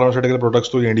खुद फार्मास्यूटिकल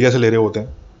प्रोडक्ट्स तो ये इंडिया से ले रहे होते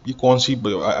हैं, ये कौन सी,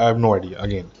 आई हैव नो आइडिया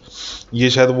अगेन। ये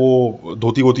शायद वो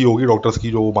धोती वोती होगी डॉक्टर्स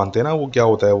की जो वो बांधते हैं ना, वो क्या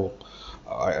होता है वो,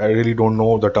 I really don't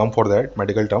know the term for that,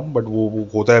 medical term, but वो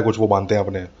होता है कुछ, वो बांधते हैं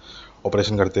अपने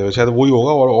ऑपरेशन करते हुए, शायद वही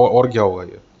होगा। और क्या होगा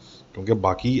ये, क्योंकि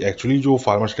बाकी एक्चुअली जो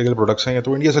फार्मास्यूटिकल प्रोडक्ट्स हैं ये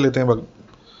तो इंडिया से लेते हैं।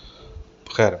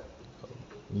 खैर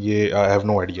ये आई हैव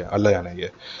नो आइडिया, अल्लाह जाने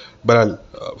ये। बहरहाल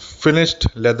finished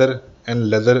leather and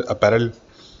leather apparel,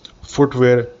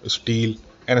 footwear, steel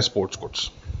and sports goods,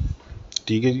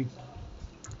 ठीक है जी।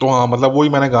 तो हाँ मतलब वही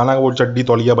मैंने कहा ना, वो चड्डी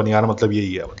तौलिया बनियान मतलब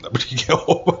यही है, मतलब ठीक है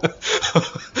वो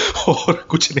और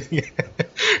कुछ नहीं है,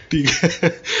 ठीक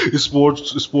है।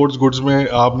 स्पोर्ट्स गुड्स में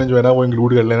आपने जो है ना वो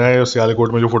इंक्लूड कर लेना है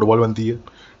सियालकोट में जो फुटबॉल बनती है,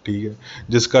 ठीक है,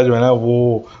 जिसका जो है ना वो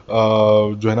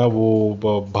जो है ना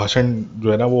वो भाषण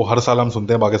जो है ना वो हर साल हम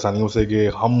सुनते हैं पाकिस्तानियों से कि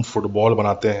हम फुटबॉल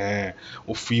बनाते हैं।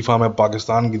 वो फीफा में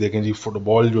पाकिस्तान की देखें जी,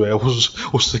 फुटबॉल जो है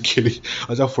उससे खेली।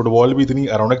 अच्छा, फुटबॉल भी इतनी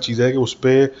आयरॉनिक चीज़ है कि उस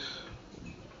पर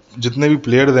जितने भी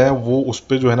प्लेयर्स हैं वो उस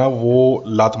पर जो है ना वो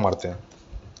लात मारते हैं,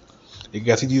 एक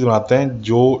ऐसी चीज़ बनाते हैं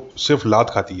जो सिर्फ लात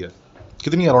खाती है।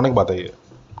 कितनी आयरॉनिक बात है ये,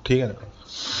 ठीक है ना।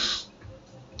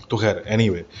 तो खैर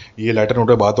एनीवे, ये लेटर नोट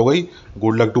पे बात हो गई।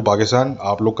 गुड लक टू पाकिस्तान,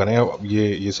 आप लोग करें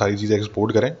ये सारी चीज़ें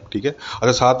एक्सपोर्ट करें, ठीक है।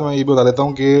 अच्छा, साथ में ये भी बता देता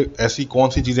हूँ कि ऐसी कौन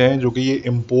सी चीज़ें हैं जो कि ये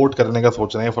इम्पोर्ट करने का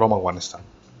सोच रहे हैं फ्रॉम अफगानिस्तान,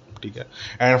 ठीक है,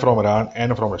 and from Iran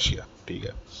and from Russia, ठीक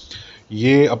है।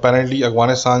 ये अपेरेंटली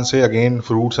अफगानिस्तान से अगेन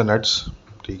फ्रूट्स एंड नट्स,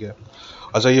 ठीक है।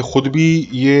 अच्छा, ये खुद भी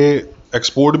ये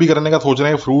एक्सपोर्ट भी करने का सोच रहे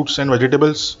हैं फ्रूट्स एंड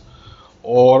वेजिटेबल्स,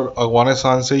 और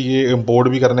अफगानिस्तान से ये इम्पोर्ट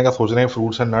भी करने का सोच रहे हैं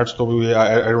फ्रूट्स एंड नट्स। तो ये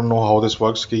I don't know how this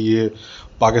works कि ये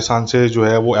पाकिस्तान से जो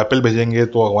है वो एप्पल भेजेंगे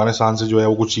तो अफगानिस्तान से जो है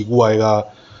वो कुछ चीकू आएगा,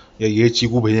 या ये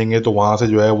चीकू भेजेंगे तो वहाँ से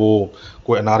जो है वो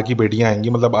कोई अनार की पेटियाँ आएंगी।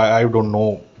 मतलब आई डोंट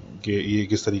नो कि ये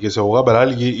किस तरीके से होगा।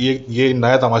 बहरहाल ये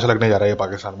नया तमाशा लगने जा रहा है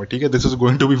पाकिस्तान में, ठीक है। This is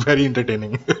going to be very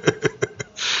entertaining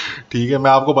ठीक है,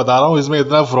 मैं आपको बता रहा हूँ इसमें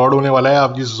इतना फ्रॉड होने वाला है,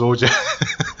 आपकी सोच है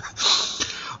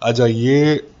अच्छा,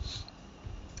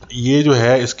 ये जो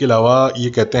है इसके अलावा ये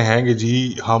कहते हैं कि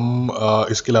जी हम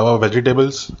इसके अलावा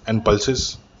वेजिटेबल्स एंड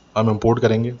पल्सेस हम इंपोर्ट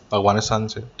करेंगे अफगानिस्तान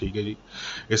से, ठीक है जी।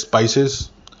 Spices,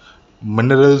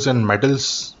 minerals and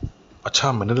metals.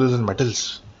 अच्छा, मिनरल्स एंड मेटल्स,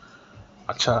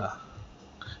 अच्छा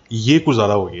ये कुछ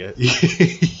ज़्यादा हो गया है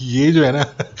ये जो है ना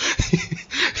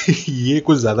ये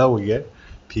कुछ ज़्यादा हो गया है,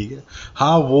 ठीक है।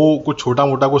 हाँ, वो कुछ छोटा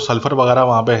मोटा कुछ सल्फर वगैरह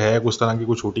वहाँ पे है, कुछ तरह की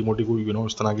कुछ छोटी मोटी कोई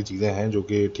इस तरह की चीज़ें हैं जो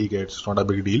कि ठीक है, it's not a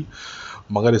big deal.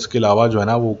 मगर इसके अलावा जो है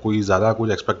ना वो कोई ज़्यादा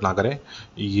कुछ एक्सपेक्ट ना करें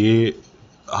ये।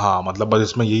 हाँ मतलब बस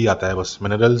इसमें यही आता है, बस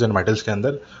मिनरल्स एंड मेटल्स के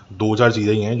अंदर 2-4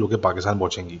 चीज़ें ही हैं जो कि पाकिस्तान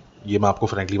पहुँचेंगी, ये मैं आपको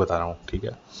फ्रेंकली बता रहा हूँ, ठीक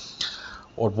है।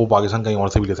 और वो पाकिस्तान कहीं और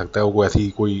से भी ले सकता है, वो कोई ऐसी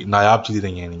कोई नायाब चीज़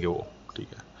नहीं है इनके वो, ठीक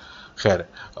है। खैर,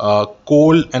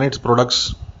 coal and its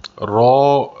products,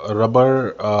 raw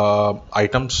rubber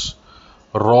items,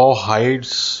 raw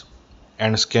hides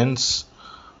and skins.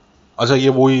 अच्छा, ये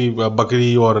वही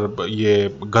बकरी और ये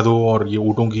गधों और ये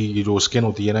ऊँटों की ये जो स्किन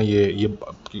होती है ना, ये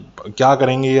क्या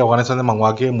करेंगे ये अफगानिस्तान से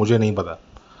मंगवा के, मुझे नहीं पता,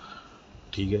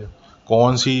 ठीक है।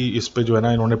 कौन सी इस पे जो है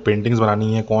ना इन्होंने पेंटिंग्स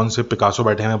बनानी है, कौन से पिकासो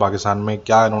बैठे हैं पाकिस्तान में,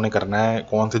 क्या इन्होंने करना है,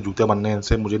 कौन से जूते बनने हैं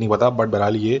इनसे, मुझे नहीं पता, बट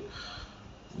बहरहाल ये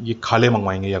खाले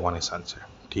मंगवाएंगे ये अफगानिस्तान से,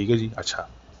 ठीक है जी। अच्छा,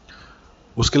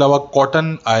 उसके अलावा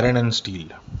कॉटन, आयरन एंड स्टील,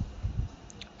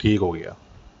 ठीक हो गया।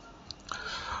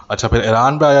 अच्छा, फिर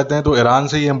ईरान पे आ जाते हैं। तो ईरान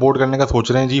से ये इंपोर्ट करने का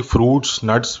सोच रहे हैं जी, फ्रूट्स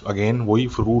नट्स, अगेन वही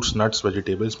फ्रूट्स नट्स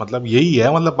वेजिटेबल्स, मतलब यही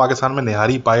है, मतलब पाकिस्तान में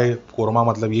निहारी पाए कोरमा,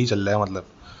 मतलब यही चल रहा है, मतलब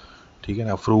ठीक है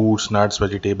ना। फ्रूट्स नट्स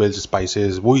वेजिटेबल्स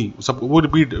स्पाइसेस, वही सब, वो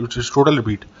रिपीट, टोटल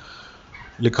रिपीट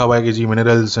लिखा हुआ है कि जी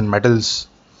minerals and metals,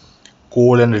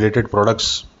 coal and related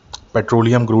products,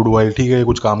 petroleum crude oil, ठीक है,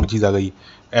 कुछ काम की चीज़ आ गई।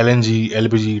 एलएनजी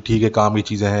एलपीजी, ठीक है, काम की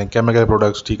चीज़ें हैं। केमिकल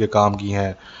प्रोडक्ट्स, ठीक है, काम की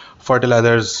हैं।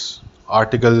 Fertilisers,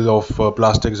 article of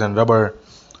plastics and rubber,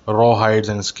 raw hides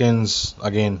and skins,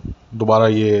 again दोबारा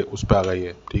ये उस पर आ गई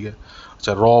है, ठीक है।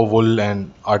 अच्छा, raw wool and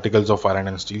articles of iron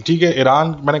and steel, ठीक है।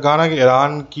 ईरान, मैंने कहा ना कि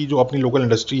ईरान की जो अपनी लोकल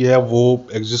इंडस्ट्री है वो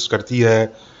एग्जिस्ट करती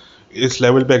है, इस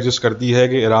लेवल पे एग्जिस्ट करती है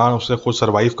कि ईरान उससे खुद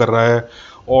सर्वाइव कर रहा है,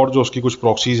 और जो उसकी कुछ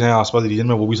प्रॉक्सीज हैं आसपास रीजन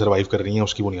में वो भी सर्वाइव कर रही हैं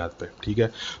उसकी बुनियाद पे, ठीक है।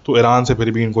 तो ईरान से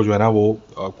फिर भी इनको जो है ना वो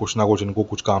कुछ ना कुछ इनको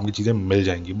कुछ काम की चीज़ें मिल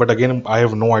जाएंगी, but again I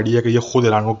have no idea कि ये खुद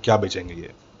ईरान को क्या बेचेंगे, ये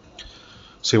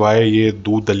सिवाय ये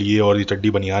दूध दलिए और ये चड्डी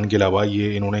बनियान के अलावा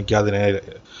ये इन्होंने क्या देना है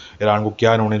ईरान को,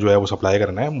 क्या इन्होंने जो है वो सप्लाई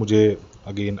करना है, मुझे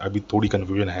अगेन अभी थोड़ी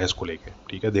कन्फ्यूजन है इसको लेके,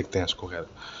 ठीक है, देखते हैं इसको। खैर,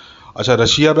 अच्छा,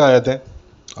 रशिया पे आ जाते हैं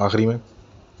आखिरी में।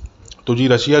 तो जी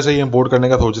रशिया से ये इम्पोर्ट करने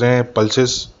का सोच रहे हैं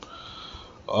pulses,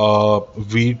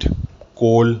 wheat,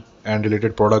 coal and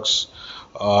related products,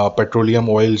 petroleum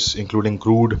oils including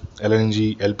crude, LNG,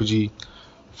 LPG,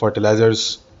 fertilizers,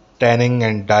 tanning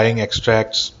and dyeing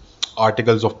extracts,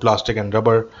 articles of plastic and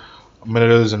rubber,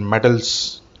 minerals and metals,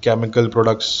 chemical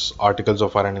products, articles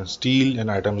of iron and steel, and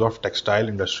items of textile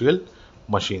industrial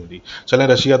machinery. चलें,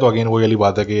 Russia तो अगेन वही वाली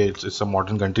बात है कि it's a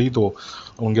modern country, तो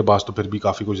उनके पास तो फिर भी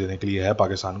काफ़ी कुछ देने के लिए है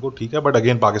पाकिस्तान को, ठीक है। बट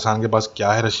अगेन पाकिस्तान के पास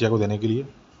क्या है रशिया को देने के लिए,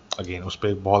 अगेन उस पर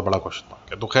एक बहुत बड़ा क्वेश्चन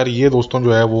मार्क है। तो खैर ये दोस्तों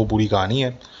जो है वो पूरी कहानी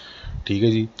है, ठीक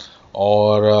है जी।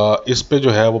 और इस पे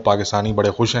जो है वो पाकिस्तानी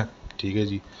बड़े खुश हैं, ठीक है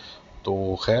जी।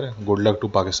 तो खैर गुड लक टू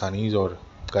पाकिस्तानीज, और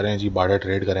करें जी बार्डर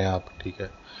ट्रेड करें आप, ठीक है।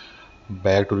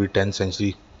 Back to the 10th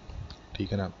century,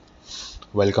 ठीक है ना,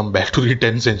 welcome back to the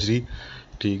 10th century,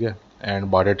 ठीक है, एंड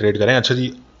बार्डर ट्रेड करें। अच्छा जी,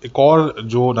 एक और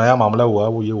जो नया मामला हुआ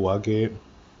वो ये हुआ कि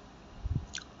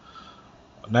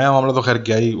नया मामला तो खैर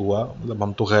क्या ही हुआ, मतलब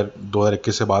हम तो खैर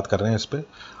 2021 से बात कर रहे हैं इस पर,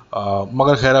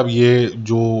 मगर खैर अब ये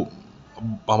जो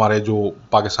हमारे जो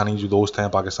पाकिस्तानी जो दोस्त हैं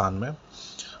पाकिस्तान में,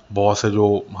 बहुत से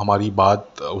जो हमारी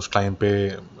बात उस टाइम पे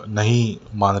नहीं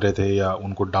मान रहे थे या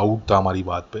उनको डाउट था हमारी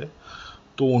बात पे,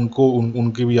 तो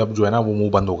उनके भी अब जो है ना वो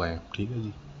मुंह बंद हो गए हैं, ठीक है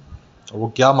जी। और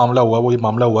वो क्या मामला हुआ, वो ये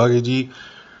मामला हुआ कि जी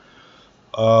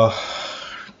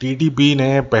टीटीपी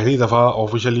ने पहली दफ़ा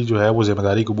ऑफिशियली जो है वो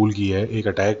जिम्मेदारी कबूल की है एक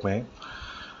अटैक में।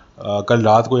 कल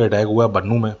रात को ये अटैक हुआ है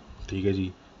बन्नू में, ठीक है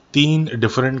जी। 3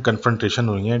 डिफरेंट कन्फ्रंटेशन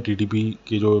हुई हैं टीटीपी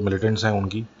के जो मिलिटेंट्स हैं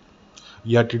उनकी,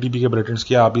 या टीटीपी के मिलिटेंट्स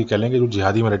क्या आप ये कह लेंगे, जो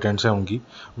जिहादी मिलिटेंट्स हैं उनकी,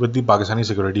 with the Pakistani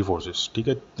security forces, ठीक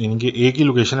है। इनके एक ही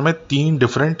लोकेशन में 3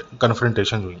 डिफरेंट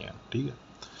कन्फ्रंटेशन हुई हैं, ठीक है।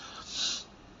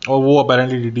 और वो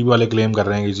अपेरेंटली टीटीपी वाले क्लेम कर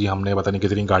रहे हैं कि जी हमने पता नहीं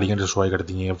कितनी गाड़ियाँ डिस्ट्रॉय कर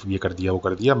दी हैं, ये कर दिया वो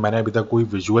कर दिया। मैंने अभी तक कोई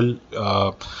विजुअल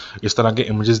इस तरह के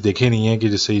इमेजेस देखे नहीं हैं कि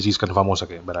जिससे ये चीज़ कंफर्म हो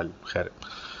सके, बहरहाल खैर।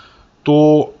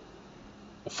 तो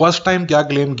फर्स्ट टाइम क्या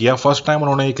क्लेम किया, फर्स्ट टाइम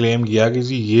उन्होंने ये क्लेम किया कि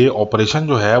जी ये ऑपरेशन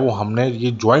जो है वो हमने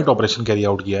ये जॉइंट ऑपरेशन कैरी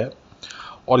आउट किया है,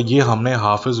 और ये हमने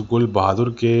हाफिज़ गुल बहादुर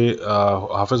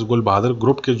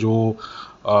ग्रुप के जो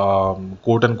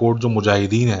कोट एंड कोट जो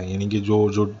मुजाहिदीन हैं, यानी कि जो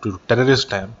जो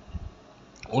टेररिस्ट हैं,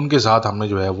 उनके साथ हमने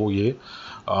जो है वो ये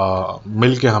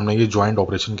मिल के हमने ये जॉइंट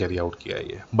ऑपरेशन कैरी आउट किया है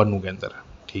ये बन्नू के अंदर,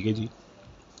 ठीक है जी।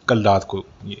 कल रात को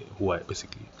ये हुआ है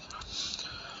बेसिकली।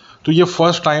 तो ये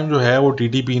फर्स्ट टाइम जो है वो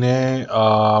टीटीपी ने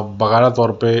बकायदा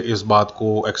तौर पे इस बात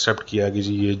को एक्सेप्ट किया कि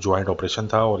जी ये जॉइंट ऑपरेशन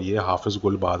था, और ये हाफिज़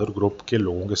गुल बहादुर ग्रुप के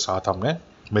लोगों के साथ हमने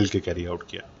मिल के कैरी आउट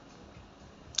किया।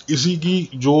 इसी की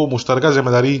जो मुश्तरका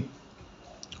जिम्मेदारी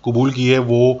कबूल की है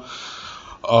वो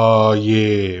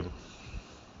ये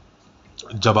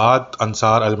जबात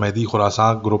अंसार अल महदी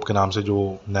खुरासान ग्रुप के नाम से जो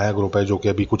नया ग्रुप है, जो कि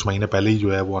अभी कुछ महीने पहले ही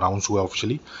जो है वो अनाउंस हुआ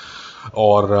ऑफिशियली।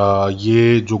 और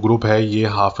ये जो ग्रुप है ये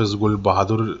हाफिज़ गुल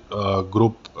बहादुर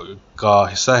ग्रुप का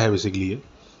हिस्सा है बेसिकली ये।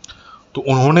 तो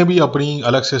उन्होंने भी अपनी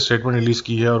अलग से स्टेटमेंट रिलीज़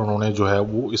की है और उन्होंने जो है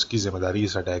वो इसकी जिम्मेदारी,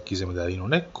 इस अटैक की जिम्मेदारी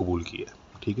इन्होंने कबूल की है।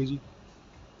 ठीक है जी।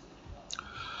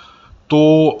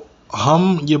 तो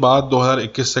हम ये बात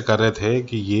 2021 से कर रहे थे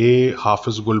कि ये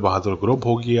हाफिज़ गुल बहादुर ग्रुप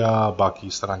हो गया, बाकी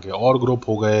इस तरह के और ग्रुप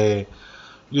हो गए,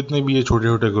 जितने भी ये छोटे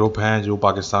छोटे ग्रुप हैं जो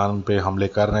पाकिस्तान पे हमले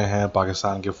कर रहे हैं,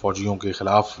 पाकिस्तान के फ़ौजियों के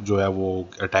ख़िलाफ़ जो है वो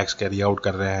अटैक्स कैरी आउट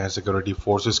कर रहे हैं, सिक्योरिटी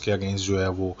फोर्सेस के अगेंस्ट जो है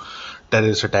वो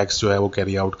टेररिस्ट अटैक्स जो है वो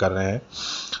कैरी आउट कर रहे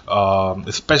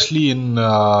हैं, specially in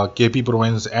KP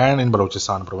province and in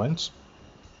Balochistan province.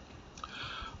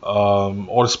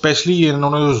 और स्पेशली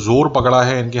इन्होंने जो ज़ोर पकड़ा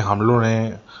है इनके हमलों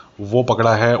ने, वो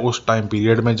पकड़ा है उस टाइम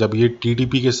पीरियड में जब ये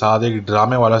टीटीपी के साथ एक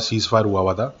ड्रामे वाला सीज़ फायर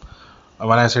हुआ था।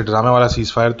 मैंने ऐसे ड्रामे वाला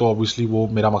सीज़ फायर, तो ऑब्वियसली वो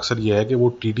मेरा मकसद ये है कि वो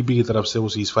टीटीपी की तरफ से वो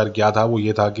सीज़ फायर क्या था, वो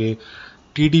ये था कि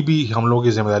टीटीपी हम लोगों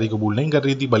की जिम्मेदारी कबूल नहीं कर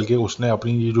रही थी, बल्कि उसने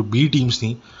अपनी ये जो बी टीम्स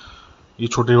थी, ये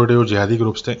छोटे छोटे जो जिहादी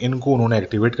ग्रुप्स थे, इनको उन्होंने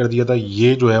एक्टिवेट कर दिया था।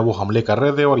 ये जो है वो हमले कर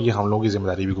रहे थे और ये हम लोगों की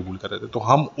जिम्मेदारी भी कबूल कर रहे थे। तो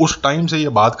हम उस टाइम से ये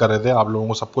बात कर रहे थे, आप लोगों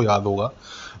को सबको याद होगा,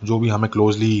 जो भी हमें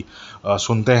क्लोजली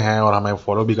सुनते हैं और हमें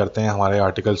फॉलो भी करते हैं, हमारे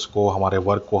आर्टिकल्स को, हमारे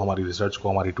वर्क को, हमारी रिसर्च को,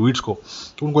 हमारी ट्वीट्स को,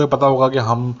 तो उनको ये पता होगा कि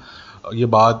हम ये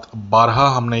बात बारहा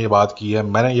हमने ये बात की है,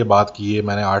 मैंने ये बात की है,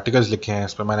 मैंने आर्टिकल्स लिखे हैं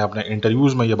इस पर, मैंने अपने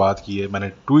इंटरव्यूज़ में ये बात की है, मैंने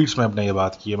ट्वीट्स में अपने ये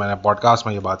बात की है, मैंने पॉडकास्ट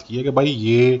में ये बात की है कि भाई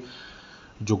ये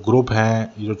जो ग्रुप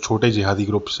हैं, ये जो छोटे जिहादी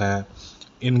ग्रुप्स हैं,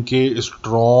 इनके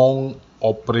स्ट्रॉन्ग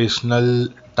ऑपरेशनल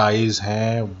टाइज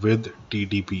हैं with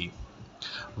TTP,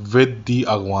 with the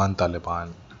Afghan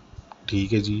Taliban.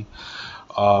 ठीक है जी।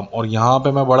 और यहाँ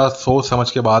पे मैं बड़ा सोच समझ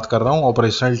के बात कर रहा हूँ,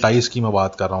 ऑपरेशनल टाइज की मैं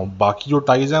बात कर रहा हूँ। बाकी जो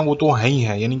टाइज हैं वो तो हैं ही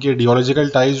हैं, यानी कि आइडियोलॉजिकल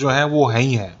टाइज जो हैं वो हैं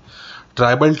ही हैं,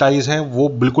 ट्राइबल टाइज हैं वो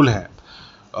बिल्कुल हैं,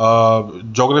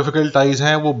 जोग्राफिकल टाइज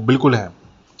हैं वो बिल्कुल हैं।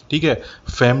 ठीक है।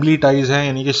 फैमिली टाइज हैं,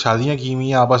 यानी कि शादियाँ की हुई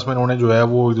हैं आपस में इन्होंने जो है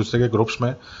वो एक दूसरे के ग्रुप्स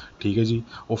में। ठीक है जी।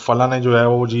 वो फला ने जो है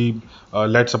वो जी,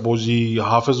 लेट सपोज जी,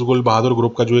 हाफिज़ गुल बहादुर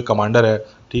ग्रुप का जो एक कमांडर है,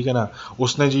 ठीक है ना,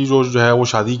 उसने जी जो है वो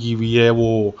शादी की हुई है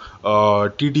वो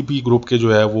टीटीपी ग्रुप के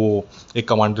जो है वो एक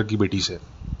कमांडर की बेटी से।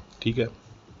 ठीक है,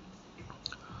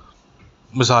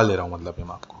 मिसाल दे रहा हूँ मतलब ये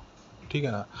मैं आपको। ठीक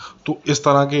है ना। तो इस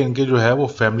तरह के इनके जो है वो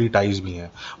फैमिली टाइज भी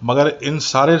हैं, मगर इन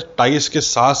सारे टाइज के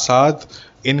साथ साथ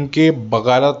इनके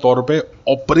बकायदा तौर पे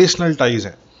ऑपरेशनल टाइज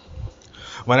हैं।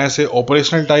 मैंने ऐसे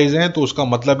ऑपरेशनल टाइज हैं तो उसका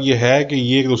मतलब ये है कि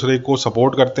ये एक दूसरे को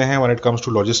सपोर्ट करते हैं when it comes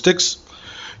to logistics.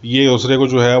 ये दूसरे को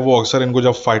जो है वो अक्सर इनको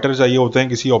जब फाइटर चाहिए होते हैं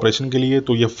किसी ऑपरेशन के लिए,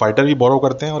 तो ये फाइटर भी बोरो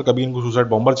करते हैं, और कभी इनको सुसाइड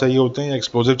बॉम्बर चाहिए होते हैं या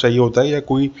एक्सप्लोजिव चाहिए होता है या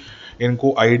कोई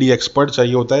इनको आईडी एक्सपर्ट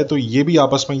चाहिए होता है, तो ये भी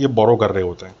आपस में ये बोरो कर रहे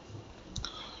होते हैं।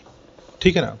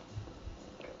 ठीक है ना।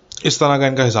 इस तरह का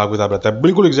इनका हिसाब किताब रहता है,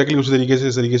 बिल्कुल एग्जैक्टली उसी तरीके से,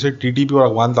 इस तरीके से टीटीपी और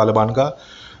अफगान तालिबान का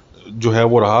जो है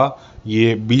वो रहा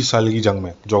ये 20 साल की जंग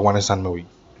में जो अफगानिस्तान में हुई,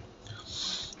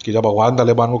 कि जब अफगान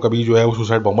तालिबान को कभी जो है वो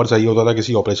सुसाइड बॉम्बर चाहिए होता था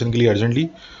किसी ऑपरेशन के लिए अर्जेंटली,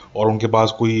 और उनके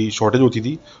पास कोई शॉर्टेज होती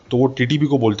थी, तो वो टीटीपी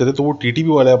को बोलते थे, तो वो टीटीपी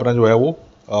वाले अपना जो है वो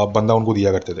बंदा उनको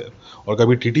दिया करते थे। और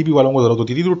कभी टीटीपी वालों को ज़रूरत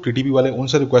होती थी तो टीटीपी वाले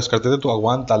उनसे रिक्वेस्ट करते थे, तो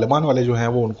अफगान तालिबान वाले जो हैं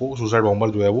वो उनको सुसाइड बॉम्बर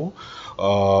जो है वो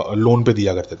लोन पे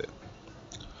दिया करते थे।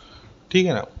 ठीक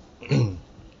है ना।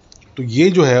 तो ये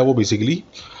जो है वो बेसिकली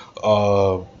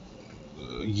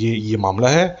ये मामला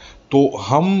है। तो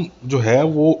हम जो है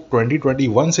वो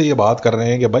 2021 से ये बात कर रहे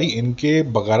हैं कि भाई इनके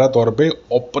बकायदा तौर पे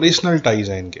ऑपरेशनल टाइज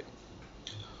हैं इनके।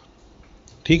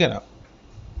 ठीक है ना।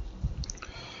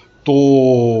 तो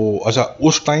अच्छा,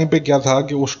 उस टाइम पे क्या था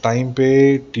कि उस टाइम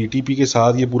पे टीटीपी के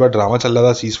साथ ये पूरा ड्रामा चल रहा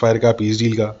था सीज फायर का, पीस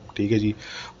डील का। ठीक है जी।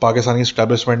 पाकिस्तानी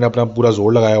इस्टेब्लिशमेंट ने अपना पूरा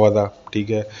जोर लगाया हुआ था। ठीक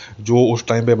है। जो उस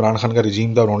टाइम पे इमरान खान का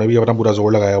रिजीम था उन्होंने भी अपना पूरा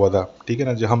जोर लगाया हुआ था। ठीक है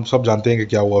ना जी। हम सब जानते हैं कि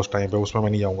क्या हुआ उस टाइम पे, उसमें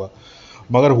मैं नहीं जाऊँगा।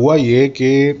 मगर हुआ ये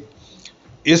कि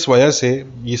इस वजह से,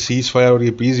 ये सीज फायर और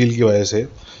ये पीस डील की वजह से,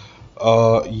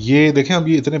 ये देखें अब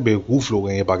ये इतने बेवकूफ़ लोग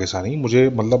हैं ये पाकिस्तानी, मुझे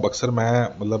मतलब अक्सर मैं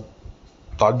मतलब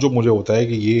ताज्जुब मुझे होता है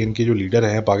कि ये इनके जो लीडर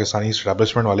हैं पाकिस्तानी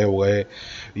इस्टेब्लिशमेंट वाले हो गए,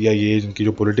 या ये इनके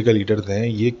जो पॉलिटिकल लीडर्स हैं,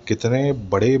 ये कितने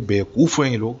बड़े बेवकूफ़ हैं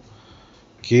ये लोग,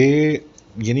 कि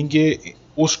यानी कि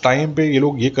उस टाइम पे ये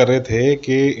लोग ये कर रहे थे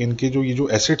कि इनके जो ये जो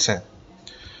एसेट्स हैं,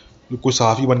 कोई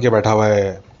सहाफ़ी बन के बैठा हुआ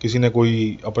है, किसी ने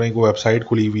कोई अपनी कोई वेबसाइट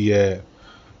खुली हुई है,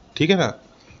 ठीक है ना,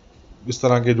 इस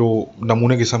तरह के जो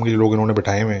नमूने किस्म के लोग इन्होंने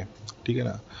बैठाए हुए हैं। ठीक है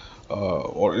ना।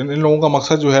 और इन लोगों का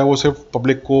मकसद जो है वो सिर्फ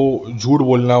पब्लिक को झूठ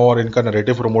बोलना और इनका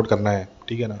नैरेटिव प्रमोट करना है।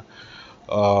 ठीक है ना।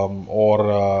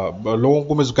 और लोगों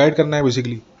को मिसगाइड करना है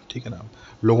बेसिकली। ठीक है ना।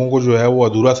 लोगों को जो है वो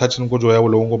अधूरा सच इनको जो है वो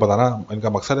लोगों को बताना इनका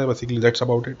मकसद है बेसिकली, दैट्स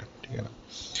अबाउट इट। ठीक है ना।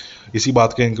 इसी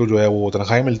बात के इनको जो है वो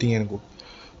तनख्वाहें मिलती हैं इनको।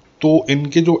 तो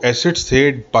इनके जो एसेट्स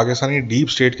थे, पाकिस्तानी डीप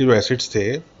स्टेट के जो एसेट्स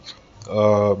थे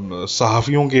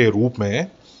सहाफ़ियों के रूप में,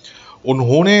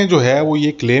 उन्होंने जो है वो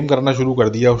ये क्लेम करना शुरू कर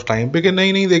दिया उस टाइम पे कि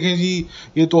नहीं नहीं देखें जी,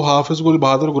 ये तो हाफिज गुल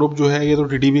बहादुर ग्रुप जो है ये तो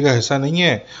टीटीपी का हिस्सा नहीं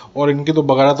है, और इनके तो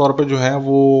बकायदा तौर पे जो है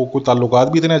वो कोई ताल्लुकात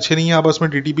भी इतने अच्छे नहीं है आपस में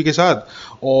टीटीपी के साथ,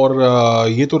 और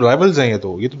ये तो राइवल्स हैं, ये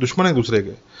तो दुश्मन है दूसरे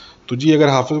के। तो जी अगर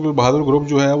हाफिज गुल बहादुर ग्रुप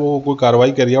जो है वो कोई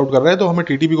कार्रवाई कैरी आउट कर रहा है तो हमें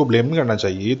टीटीपी को ब्लेम नहीं करना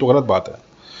चाहिए, ये तो गलत बात है।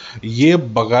 ये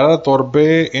बकायदा तौर पे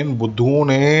इन बुद्धुओं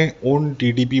ने उन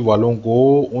टीटीपी वालों को,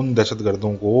 उन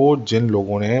दहशतगर्दों को, जिन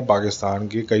लोगों ने पाकिस्तान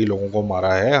के कई लोगों को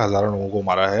मारा है, हजारों लोगों को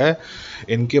मारा है,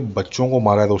 इनके बच्चों को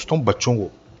मारा है दोस्तों, बच्चों को।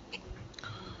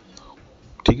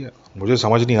 ठीक है, मुझे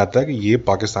समझ नहीं आता कि ये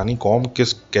पाकिस्तानी कौम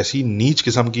कैसी नीच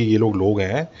किस्म की ये लोग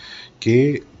हैं कि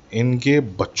इनके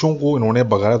बच्चों को इन्होंने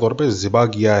बकायदा तौर पे ज़िबा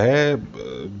किया है,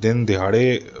 दिन दिहाड़े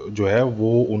जो है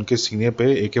वो उनके सीने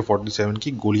पे AK-47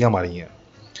 की गोलियां मारी हैं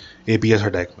APS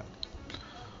अटैक में।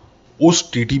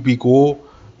 उस टीटीपी को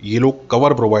ये लोग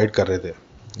कवर प्रोवाइड कर रहे थे,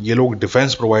 ये लोग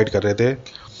डिफेंस प्रोवाइड कर रहे थे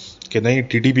कि नहीं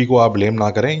टीटीपी को आप ब्लेम ना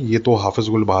करें, ये तो हाफिज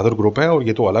गुल बहादुर ग्रुप है और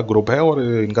ये तो अलग ग्रुप है और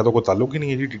इनका तो कोई ताल्लुक ही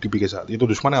नहीं है जी टीटीपी के साथ, ये तो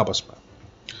दुश्मन है आपस में।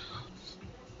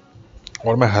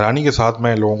 और मैं हैरानी के साथ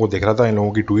मैं इन लोगों को देख रहा था, इन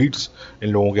लोगों की ट्वीट्स, इन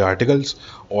लोगों के आर्टिकल्स,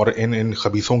 और इन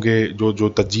खबीसों के जो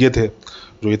तज्जिए थे,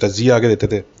 जो ये तज्जिए आगे देते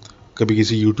थे, कभी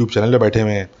किसी यूट्यूब चैनल पे बैठे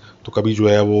हुए हैं तो कभी जो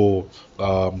है वो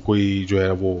कोई जो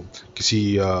है वो किसी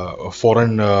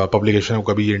फॉरेन पब्लिकेशन को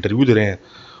कभी ये इंटरव्यू दे रहे हैं,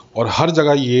 और हर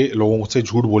जगह ये लोगों से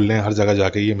झूठ बोल रहे हैं, हर जगह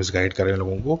जाके ये मिसगाइड कर रहे हैं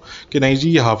लोगों को कि नहीं जी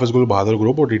ये हाफिज गुल बहादुर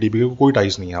ग्रुप और टीटीपी के कोई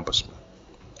टाइज नहीं है आपस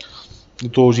में,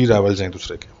 तो जी राइवल्स हैं एक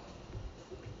दूसरे के।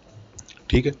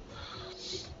 ठीक है,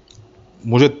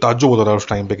 मुझे ताज्जुब होता था उस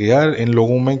टाइम पे कि यार इन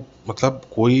लोगों में मतलब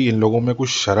कोई इन लोगों में कुछ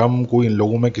शर्म, कोई इन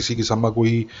लोगों में किसी किस्म का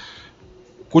कोई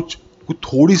कुछ कुछ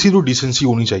थोड़ी सी तो डिसेंसी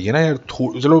होनी चाहिए ना यार।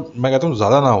 चलो मैं कहता हूँ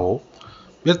ज़्यादा ना हो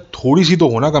यार, थोड़ी सी तो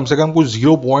होना, कम से कम कुछ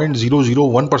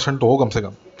 0.001% तो हो कम से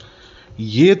कम।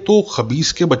 ये तो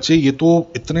खबीस के बच्चे, ये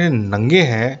तो इतने नंगे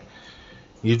हैं,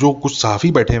 ये जो कुछ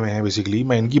सहाफ़ी बैठे हुए हैं, बेसिकली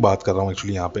मैं इनकी बात कर रहा हूँ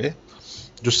एक्चुअली यहाँ पे,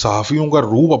 जो सहाफ़ियों का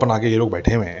रूप अपना के ये लोग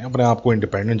बैठे हुए हैं, अपने आप को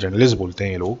इंडिपेंडेंट जर्नलिस्ट बोलते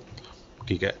हैं ये लोग,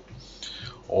 ठीक है,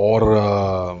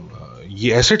 और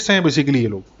ये एसेट्स हैं बेसिकली ये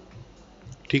लोग,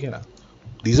 ठीक है ना,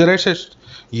 दीज आर एसेट्स,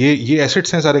 ये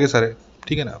एसेट्स हैं सारे के सारे,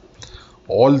 ठीक है ना।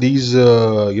 ऑल दीज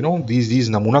दीज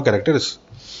नमूना कैरेक्टर्स,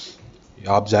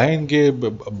 आप जाएं इनके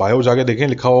बायो जाके देखें,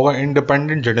 लिखा होगा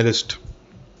इंडिपेंडेंट जर्नलिस्ट,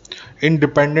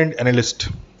 इंडिपेंडेंट एनालिस्ट,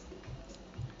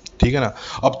 ठीक है ना।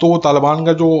 अब तो वो तालिबान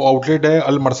का जो आउटलेट है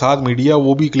अल मरसाद मीडिया,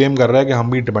 वो भी क्लेम कर रहा है कि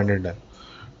हम भी इंडिपेंडेंट हैं,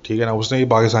 ठीक है ना। उसने ये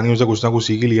पाकिस्तानियों से कुछ ना कुछ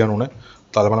सीख ही लिया उन्होंने,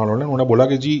 तालिबान वालों ने, उन्होंने बोला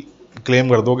कि जी क्लेम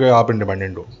कर दो कि आप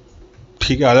इंडिपेंडेंट हो,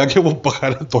 ठीक है। हालांकि वो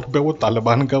बकायदा तौर पे वो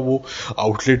तालिबान का वो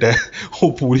आउटलेट है, वो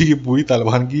पूरी की पूरी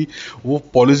तालिबान की वो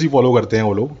पॉलिसी फॉलो करते हैं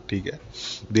वो लोग, ठीक है,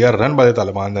 they are run by the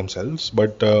Taliban themselves,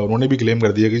 but उन्होंने भी क्लेम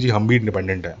कर दिया कि जी हम भी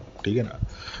इंडिपेंडेंट हैं, ठीक है ना।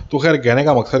 तो खैर कहने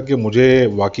का मकसद कि मुझे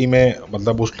वाकई में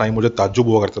मतलब उस टाइम मुझे ताज्जुब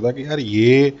हुआ करता था कि यार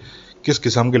ये किस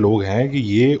किस्म के लोग हैं कि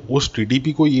ये उस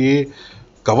टीटीपी को ये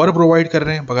कवर प्रोवाइड कर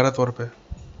रहे हैं बकायदा तौर पे,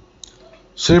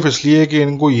 सिर्फ इसलिए कि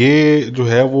इनको ये जो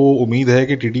है वो उम्मीद है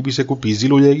कि टीटीपी से कोई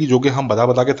पीजील हो जाएगी, जो कि हम बता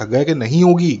बता के थक गए कि नहीं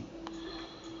होगी।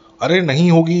 अरे नहीं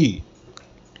होगी,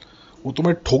 वो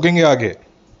तुम्हें ठोकेंगे आगे,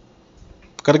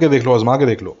 करके देख लो, आजमा के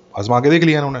देख लो, आजमा के देख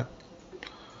लिया इन्होंने,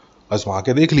 आजमा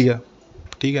के देख लिया,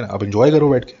 ठीक है ना। अब इंजॉय करो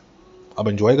बैठ के, अब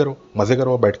इंजॉय करो, मजे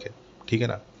करो बैठ के, ठीक है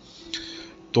ना।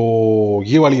 तो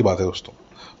ये वाली बात है दोस्तों।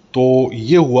 तो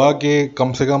ये हुआ कि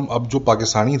कम से कम अब जो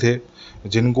पाकिस्तानी थे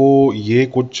जिनको ये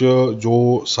कुछ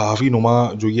जो सहाफ़ी नुमा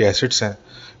जो ये एसेट्स हैं,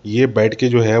 ये बैठ के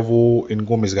जो है वो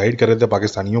इनको मिसगाइड कर रहे थे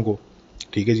पाकिस्तानियों को,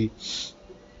 ठीक है जी,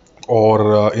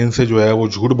 और इनसे जो है वो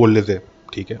झूठ बोल लेते,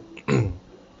 ठीक है।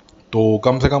 तो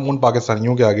कम से कम उन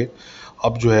पाकिस्तानियों के आगे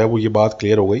अब जो है वो ये बात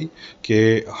क्लियर हो गई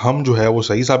कि हम जो है वो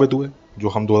सही साबित हुए, जो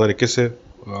हम 2021 से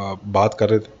बात कर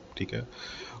रहे थे, ठीक है।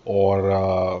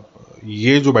 और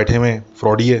ये जो बैठे हुए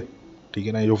फ्रॉडी है, ठीक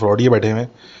है ना, ये जो फ्रॉडी बैठे हुए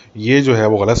ये जो है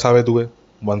वो गलत साबित हुए,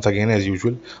 वंस अगेन एज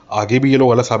यूजुअल। आगे भी ये लोग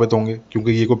गलत साबित होंगे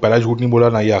क्योंकि ये कोई पहला झूठ नहीं बोला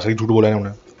ना ये आखिरी झूठ बोला है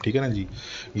उन्होंने, ठीक है ना जी।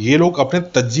 ये लोग अपने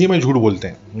तज्जिए में झूठ बोलते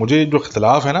हैं, मुझे जो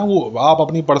इख्तलाफ है ना वो, आप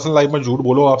अपनी पर्सनल लाइफ में झूठ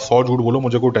बोलो, आप 100 झूठ बोलो,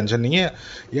 मुझे कोई टेंशन नहीं है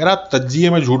यार, आप तज्जिए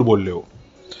में झूठ बोल रहे हो,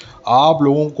 आप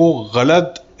लोगों को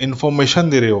गलत इन्फॉर्मेशन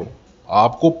दे रहे हो,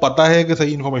 आपको पता है कि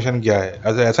सही इन्फॉर्मेशन क्या है,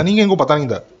 ऐसा नहीं कि इनको पता नहीं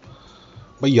था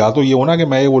भाई। या तो ये हो ना कि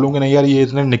मैं ये बोलूँ कि नहीं यार ये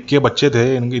इतने निक्के बच्चे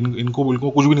थे, इनको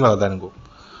कुछ भी नहीं पता था,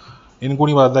 इनको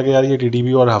नहीं पता था कि यार ये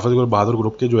टीटीपी और हाफिज गुल बहादुर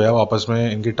ग्रुप के जो है आपस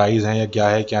में इनके टाइज हैं या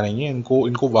क्या नहीं है,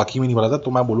 इनको वाकई में नहीं पता था।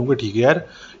 तो मैं बोलूँगा ठीक है यार,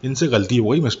 इनसे गलती हो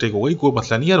गई, मिस्टेक हो गई, कोई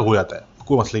मसला नहीं यार, हो जाता है,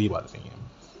 कोई मसले की बात नहीं है,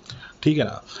 ठीक है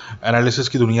ना। एनालिसिस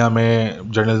की दुनिया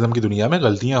में, जर्नलिज्म की दुनिया में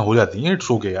गलतियाँ हो जाती हैं,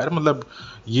 इट्स ओके यार, मतलब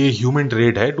ये ह्यूमन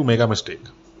ट्रेट है to make a mistake,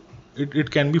 it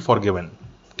can be forgiven,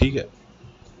 ठीक है।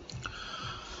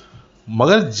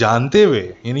 मगर जानते हुए,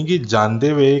 यानी कि जानते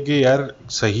हुए कि यार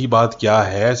सही बात क्या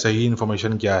है, सही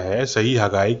इन्फॉर्मेशन क्या है, सही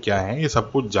हकाइक क्या है, ये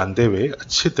सब कुछ जानते हुए,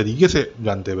 अच्छे तरीके से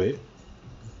जानते हुए,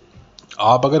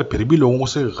 आप अगर फिर भी लोगों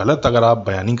से गलत अगर आप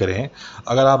बयानी करें,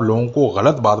 अगर आप लोगों को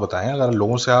गलत बात बताएं, अगर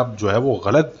लोगों से आप जो है वो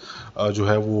गलत जो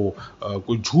है वो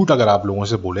कोई झूठ अगर आप लोगों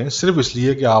से बोलें सिर्फ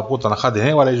इसलिए कि आपको तनख्वाह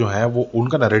देने वाले जो हैं वो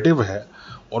उनका नैरेटिव है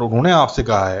और उन्होंने आपसे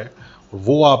कहा है,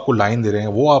 वो आपको लाइन दे रहे हैं,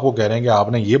 वो आपको कह रहे हैं कि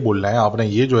आपने ये बोलना है, आपने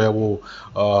ये जो है वो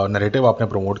नैरेटिव आपने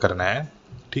प्रमोट करना है,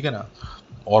 ठीक है ना।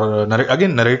 और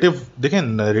अगेन नैरेटिव देखें,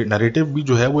 नैरेटिव भी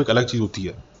जो है वो एक अलग चीज़ होती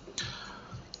है।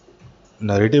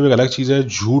 नैरेटिव एक अलग चीज़ है,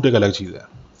 झूठ एक अलग चीज़ है,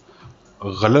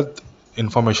 गलत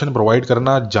इन्फॉर्मेशन प्रोवाइड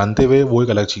करना जानते हुए वो एक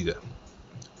अलग चीज़ है।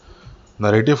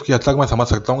 नैरेटिव की हद तक मैं समझ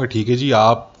सकता हूँ कि ठीक है जी,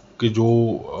 आपके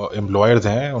जो एम्प्लॉयर्स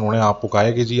हैं उन्होंने आपको कहा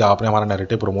है कि जी आपने हमारा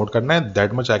नैरेटिव प्रमोट करना है,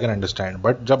 that much I can understand.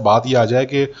 But जब बात ये आ जाए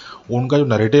कि उनका जो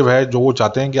नैरेटिव है जो वो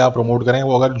चाहते हैं कि आप प्रमोट करें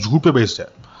वो अगर झूठ पे बेस्ड है,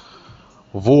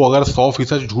 वो अगर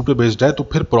 100% झूठ पे बेस्ड है, तो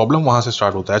फिर प्रॉब्लम वहाँ से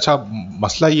स्टार्ट होता है। अच्छा,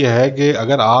 मसला ये है कि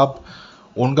अगर आप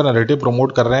उनका नैरेटिव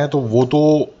प्रमोट कर रहे हैं तो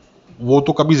वो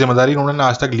तो कभी जिम्मेदारी उन्होंने ना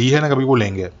आज तक ली है ना कभी वो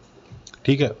लेंगे,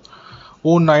 ठीक है।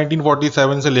 वो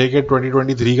 1947 से लेके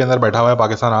 2023 के अंदर बैठा हुआ है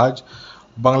पाकिस्तान, आज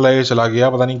बांग्लादेश चला गया,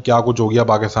 पता नहीं क्या कुछ हो गया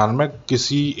पाकिस्तान में,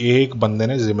 किसी एक बंदे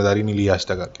ने जिम्मेदारी नहीं ली आज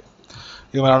तक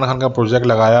आके। इमरान खान का प्रोजेक्ट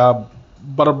लगाया,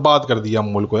 बर्बाद कर दिया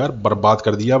मुल्क को यार, बर्बाद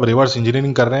कर दिया। अब रिवर्स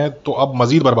इंजीनियरिंग कर रहे हैं तो अब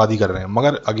मजीद बर्बादी कर रहे हैं,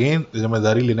 मगर अगेन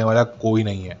जिम्मेदारी लेने वाला कोई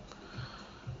नहीं है,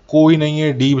 कोई नहीं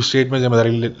है डीप स्टेट में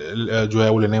जिम्मेदारी जो है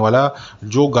वो लेने वाला।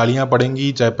 जो गालियां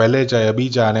पड़ेंगी चाहे पहले चाहे अभी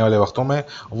चाहे आने वाले वक्तों में,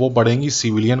 वो पड़ेंगी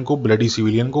सिविलियन को, ब्लडी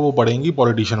सिविलियन को, वो पड़ेंगी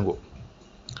पॉलिटिशियन को,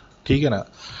 ठीक है ना।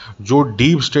 जो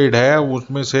डीप स्टेट है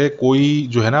उसमें से कोई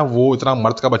जो है ना वो इतना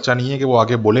मर्द का बच्चा नहीं है कि वो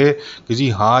आके बोले कि जी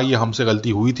हाँ ये हमसे गलती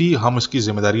हुई थी, हम इसकी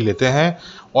जिम्मेदारी लेते हैं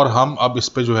और हम अब इस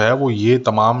पे जो है वो ये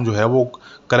तमाम जो है वो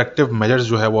करेक्टिव मेजर्स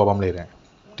जो है वो अब हम ले रहे हैं,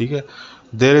 ठीक है।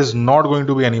 There is not going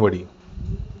to be anybody,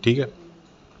 ठीक है।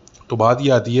 तो बात ये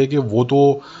आती है कि वो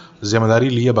तो जिम्मेदारी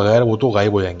लिए बगैर वो तो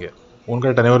गायब हो जाएंगे,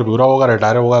 उनका टेन्योर पूरा होगा,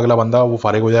 रिटायर होगा अगला बंदा, वो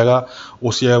फारिग हो जाएगा,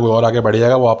 उसकी जगह कोई और आगे बढ़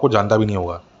जाएगा, वो आपको जानता भी नहीं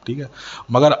होगा, ठीक है।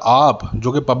 मगर आप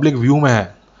जो कि पब्लिक व्यू में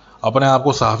है, अपने आप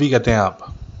को सहाफ़ी कहते हैं आप,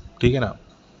 ठीक है ना,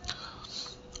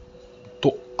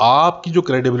 तो आपकी जो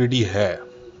क्रेडिबिलिटी है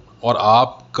और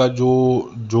आपका जो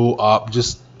जो आप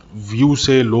जिस व्यू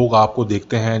से लोग आपको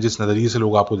देखते हैं, जिस नज़रिए से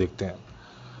लोग आपको देखते हैं,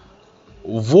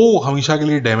 वो हमेशा के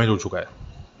लिए डैमेज हो चुका है,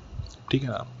 ठीक है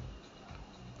ना।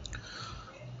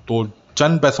 तो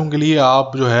चंद पैसों के लिए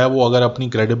आप जो है वो अगर अपनी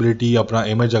क्रेडिबिलिटी, अपना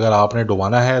इमेज अगर आपने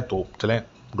डुबाना है तो चलें,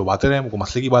 डुबाते रहें, वो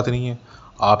मसले की बात नहीं है।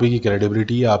 आप ही की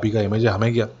क्रेडिबिलिटी है, आप ही का इमेज है,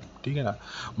 हमें क्या, ठीक है ना।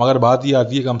 मगर बात ये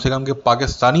आती है कम से कम कि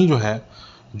पाकिस्तानी जो हैं,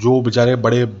 जो बेचारे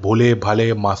बड़े भोले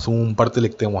भाले मासूम पढ़ते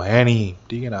लिखते हैं वो है नहीं,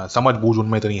 ठीक है ना, समझ बूझ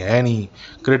उनमें इतनी है नहीं,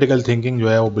 क्रिटिकल थिंकिंग जो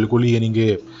है वो बिल्कुल ही नहीं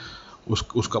कि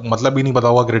उसका मतलब भी नहीं पता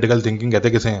होगा क्रिटिकल थिंकिंग कहते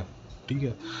किसे हैं, ठीक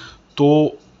है।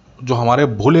 तो जो हमारे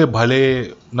भोले भाले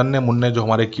नन्हे मुन्ने जो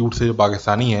हमारे क्यूट से जो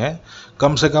पाकिस्तानी हैं,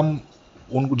 कम से कम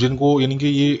उन जिनको यानी कि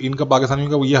ये इनका पाकिस्तानियों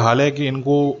का ये हाल है कि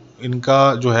इनको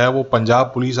इनका जो है वो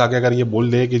पंजाब पुलिस आके अगर ये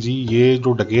बोल दे कि जी ये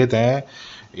जो डकैत हैं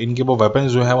इनके वो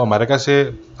वेपन्स जो हैं वो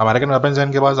अमेरिकन वेपन्स हैं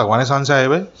इनके पास, अफगानिस्तान से आए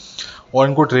हुए, और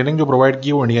इनको ट्रेनिंग जो प्रोवाइड की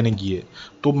है वो इंडिया ने की है,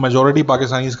 तो मेजॉरिटी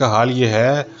पाकिस्तानी का हाल ये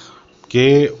है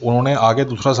कि उन्होंने आगे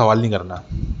दूसरा सवाल नहीं करना,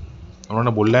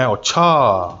 उन्होंने बोलना है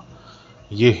अच्छा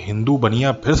ये हिंदू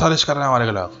बनिया फिर साजिश कर रहे हैं हमारे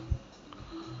खिलाफ,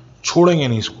 छोड़ेंगे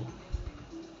नहीं इसको,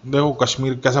 देखो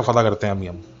कश्मीर कैसे फतह करते हैं अभी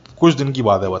हम, कुछ दिन की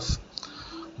बात है, बस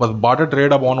बार्टर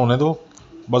ट्रेड अब ऑन होने दो,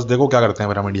 बस देखो क्या करते हैं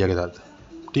फिर हम इंडिया के साथ,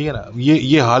 ठीक है ना।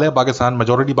 ये हाल है पाकिस्तान,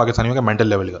 मेजॉरिटी पाकिस्तानियों का मेंटल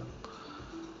लेवल का।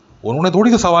 उन्होंने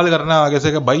थोड़ी सा सवाल करना है आगे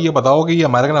से कि भाई ये बताओ कि ये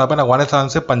अमेरिकन वेपन अफगानिस्तान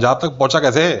से पंजाब तक पहुंचा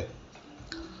कैसे,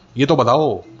 ये तो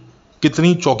बताओ,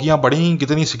 कितनी चौकियां पड़ी,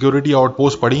 कितनी सिक्योरिटी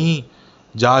आउटपोस्ट पड़ी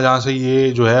जहां जहां से ये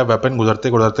जो है वेपन गुजरते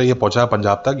गुजरते ये पहुंचा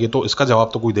पंजाब तक, ये तो इसका जवाब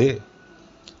तो कोई दे,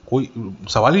 कोई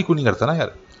सवाल ही क्यों नहीं करता ना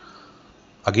यार।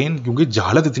 अगेन क्योंकि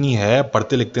जहालत इतनी है,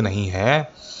 पढ़ते लिखते नहीं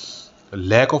है,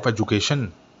 लैक ऑफ एजुकेशन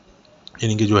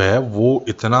यानी कि जो है वो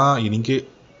इतना यानी कि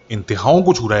इंतहाओं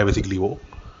को छू रहा है बेसिकली वो,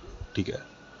 ठीक है।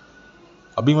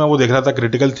 अभी मैं वो देख रहा था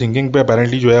क्रिटिकल थिंकिंग पे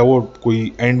अपेरेंटली जो है वो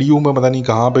कोई एनडीयू में पता नहीं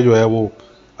कहाँ पे जो है वो,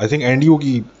 आई थिंक एनडीयू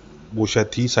की वो शायद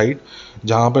थी साइट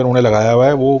जहाँ पे उन्होंने लगाया हुआ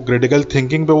है, वो क्रिटिकल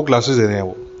थिंकिंग पे वो क्लासेस दे रहे हैं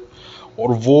वो,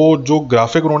 और वो जो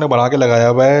ग्राफिक उन्होंने बना के लगाया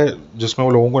हुआ है जिसमें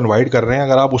वो लोगों को इनवाइट कर रहे हैं,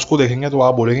 अगर आप उसको देखेंगे तो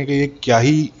आप बोलेंगे कि ये क्या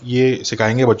ही ये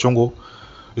सिखाएंगे बच्चों को,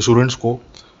 स्टूडेंट्स को,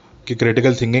 कि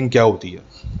क्रिटिकल थिंकिंग क्या होती है,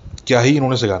 क्या ही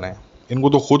इन्होंने सिखाना है। इनको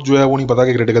तो खुद जो है वो नहीं पता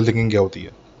कि क्रिटिकल थिंकिंग क्या होती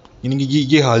है, यानी कि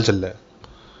ये हाल चल रहा है।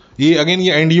 ये अगेन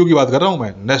ये एनडीयू की बात कर रहा हूँ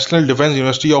मैं, National Defence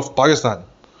University of Pakistan,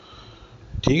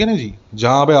 ठीक है ना जी।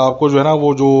 जहाँ पे आपको जो है ना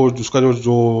वो जो उसका जो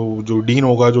जो जो डीन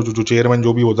होगा, जो चेयरमैन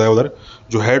जो भी होता है उधर,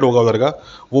 जो हेड होगा उधर का,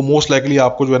 वो मोस्ट लाइकली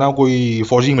आपको जो है ना कोई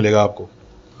फौजी मिलेगा आपको।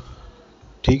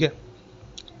 ठीक है।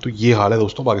 तो ये हाल है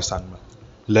दोस्तों पाकिस्तान में।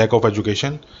 लैक ऑफ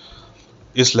एजुकेशन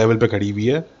इस लेवल पे खड़ी हुई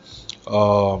है।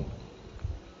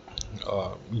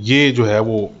 ये जो है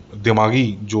वो दिमागी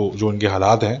जो जो इनके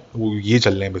हालात हैं वो ये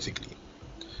चल रहे हैं बेसिकली।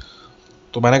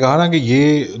 तो मैंने कहा ना कि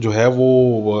ये जो है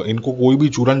वो इनको कोई भी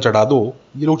चूरन चढ़ा दो,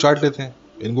 ये लोग चाट लेते हैं।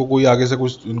 इनको कोई आगे से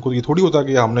कुछ, इनको ये थोड़ी होता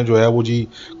कि हमने जो है वो जी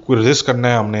कोई रेजिस्ट करना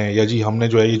है हमने, या जी हमने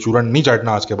जो है ये चूरन नहीं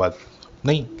चाटना आज के बाद।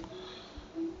 नहीं,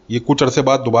 ये कुछ अरसे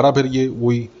बाद दोबारा फिर ये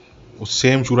वही उस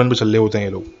सेम चूरन पे चल रहे होते हैं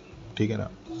ये लोग। ठीक है ना।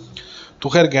 तो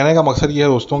खैर कहने का मकसद ये है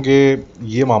दोस्तों कि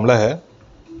ये मामला है।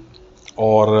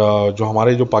 और जो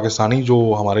हमारे जो पाकिस्तानी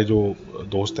जो हमारे जो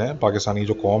दोस्त हैं, पाकिस्तानी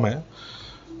जो कौम है,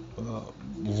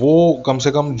 वो कम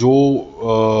से कम जो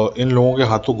इन लोगों के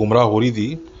हाथों गुमराह हो रही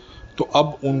थी, तो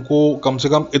अब उनको कम से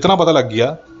कम इतना पता लग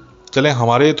गया। चले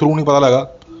हमारे थ्रू नहीं पता लगा,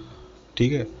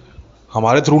 ठीक है,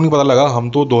 हमारे थ्रू नहीं पता लगा, हम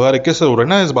तो 2021 से हो रहे हैं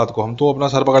ना इस बात को, हम तो अपना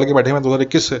सर पकड़ के बैठे हैं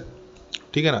 2021 से।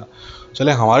 ठीक है ना।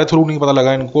 चले हमारे थ्रू नहीं पता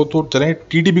लगा इनको, तो चले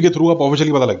टीटीपी के थ्रू अब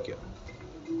ऑफिशियली पता लग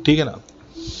गया। ठीक है ना।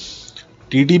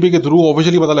 टीटीपी के थ्रू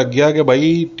ऑफिशियली पता लग गया कि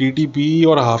भाई टीटीपी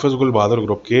और हाफिज गुल बहादुर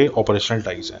ग्रुप के ऑपरेशनल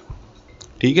टाइज हैं।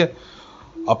 ठीक है।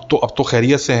 अब तो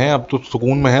खैरियत से हैं, अब तो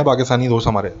सुकून में हैं पाकिस्तानी दोस्त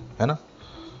हमारे, है ना।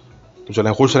 तो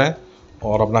चलें खुश रहें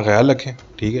और अपना ख्याल रखें।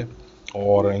 ठीक है।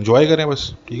 और एंजॉय करें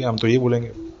बस। ठीक है, हम तो ये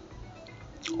बोलेंगे।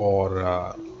 और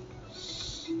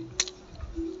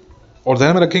और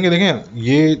ध्यान में रखेंगे, देखें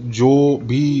ये जो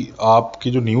भी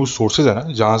आपकी जो न्यूज़ सोर्सेज है ना,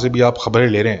 जहाँ से भी आप खबरें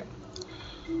ले रहे हैं,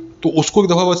 तो उसको एक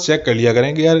दफ़ा बस चेक कर लिया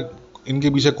करें कि यार इनके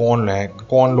पीछे कौन है,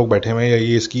 कौन लोग बैठे हुए हैं, या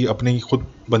ये इसकी अपनी खुद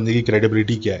बंदे की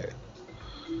क्रेडिबिलिटी क्या है,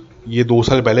 ये 2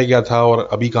 साल पहले क्या था और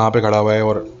अभी कहाँ पे खड़ा हुआ है,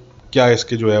 और क्या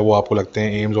इसके जो है वो आपको लगते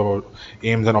हैं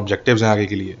एम्स एंड ऑब्जेक्टिव्स हैं आगे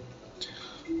के लिए।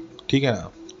 ठीक है ना।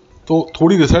 तो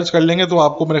थोड़ी रिसर्च कर लेंगे तो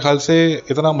आपको मेरे ख्याल से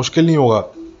इतना मुश्किल नहीं होगा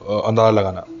अंदाज़ा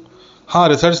लगाना। हाँ,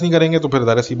 रिसर्च नहीं करेंगे तो फिर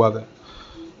ज़ाहिर सी बात है,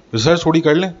 रिसर्च थोड़ी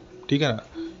कर लें। ठीक है ना।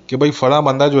 कि भाई फला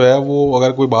बंदा जो है वो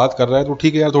अगर कोई बात कर रहा है तो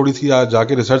ठीक है यार, थोड़ी सी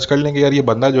जाके रिसर्च कर लेंगे यार, ये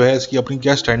बंदा जो है इसकी अपनी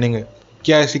क्या स्टैंडिंग है,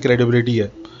 क्या इसकी क्रेडिबिलिटी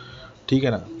है। ठीक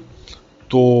है ना।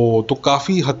 तो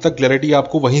काफ़ी हद तक क्लैरिटी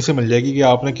आपको वहीं से मिल जाएगी कि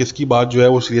आपने किसकी बात जो है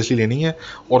वो सीरियसली लेनी है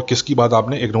और किसकी बात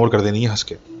आपने इग्नोर कर देनी है हंस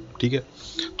के। ठीक है।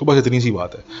 तो बस इतनी सी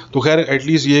बात है। तो खैर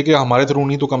एटलीस्ट ये कि हमारे थ्रू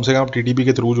नहीं तो कम से कम टीटीपी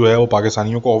के थ्रू जो है वो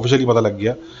पाकिस्तानियों को ऑफिशियली पता लग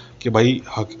गया कि भाई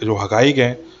जो हकाइक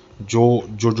हैं, जो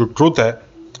जो जो ट्रुथ है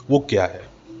वो क्या है।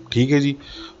 ठीक है जी।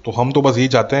 तो हम तो बस यही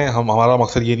चाहते हैं, हम हमारा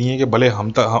मकसद ये नहीं है कि भले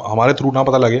हमारे थ्रू ना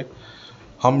पता लगे,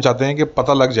 हम चाहते हैं कि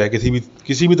पता लग जाए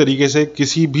किसी भी तरीके से,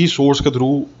 किसी भी सोर्स के थ्रू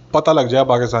पता लग जाए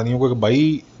पाकिस्तानियों को कि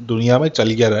भाई दुनिया में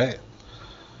चल क्या रहा है।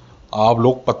 आप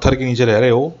लोग पत्थर के नीचे रह रहे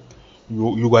हो,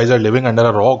 you guys are living under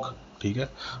a rock. ठीक है।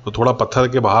 तो थोड़ा पत्थर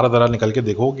के बाहर ज़रा निकल के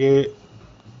देखो कि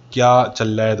क्या चल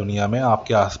रहा है दुनिया में,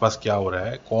 आपके आसपास क्या हो रहा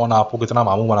है, कौन आपको कितना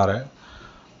मामू बना रहा है,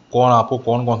 कौन आपको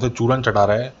कौन कौन से चूरन चटा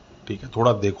रहा है। ठीक है।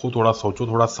 थोड़ा देखो, थोड़ा सोचो,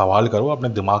 थोड़ा सवाल करो, अपने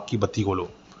दिमाग की बत्ती खोलो।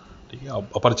 ठीक है। अब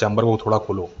अपर चैम्बर को थोड़ा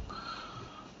खोलो।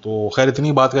 तो खैर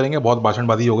इतनी बात करेंगे, बहुत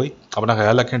भाषणबाजी हो गई। अपना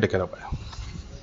ख्याल रखें, टेक केयर, बाय।